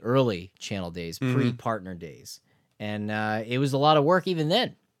the early channel days, pre-partner days, and it was a lot of work even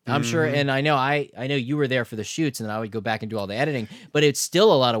then. I'm sure, and I know you were there for the shoots, and I would go back and do all the editing, but it's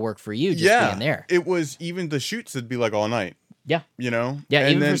still a lot of work for you just being there. It was, even the shoots would be like all night. Yeah. Yeah,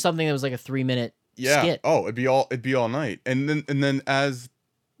 and even for something that was like a 3-minute skit. Oh, it'd be all night. And then as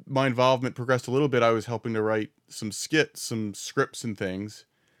my involvement progressed a little bit, I was helping to write some skits, some scripts and things.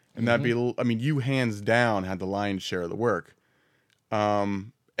 And that'd be, I mean, you hands down had the lion's share of the work.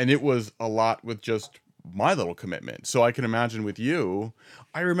 And it was a lot with just my little commitment. So I can imagine with you,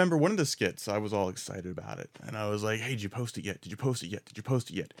 I remember one of the skits, I was all excited about it. And I was like, hey, did you post it yet? Did you post it yet? Did you post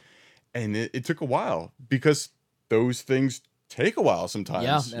it yet? And it took a while because those things take a while sometimes.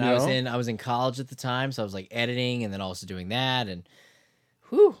 Yeah, and I was in college at the time, so I was like editing and then also doing that, and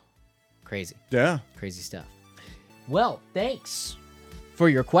whew, crazy. Yeah. Crazy stuff. Well, thanks for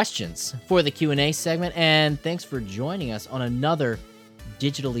your questions for the Q&A segment, and thanks for joining us on another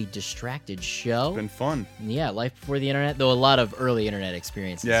digitally distracted show. It's been fun. Yeah, life before the internet, though a lot of early internet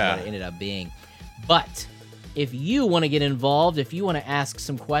experiences is what it ended up being. But if you want to get involved, if you want to ask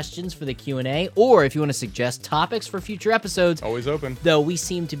some questions for the Q&A, or if you want to suggest topics for future episodes, Always open. though we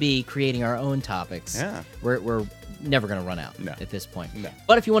seem to be creating our own topics. Yeah. We're never going to run out No. at this point. No.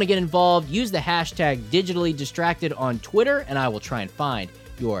 But if you want to get involved, use the hashtag digitally-distracted on Twitter, and I will try and find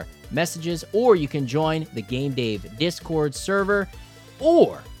your messages, or you can join the Game Dave Discord server,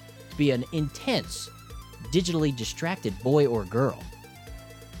 or to be an intense, digitally distracted boy or girl,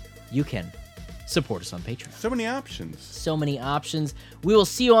 you can support us on Patreon. So many options. So many options. We will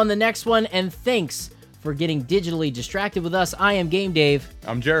see you on the next one, and thanks for getting digitally distracted with us. I am Game Dave.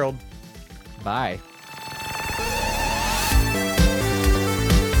 I'm Gerald. Bye.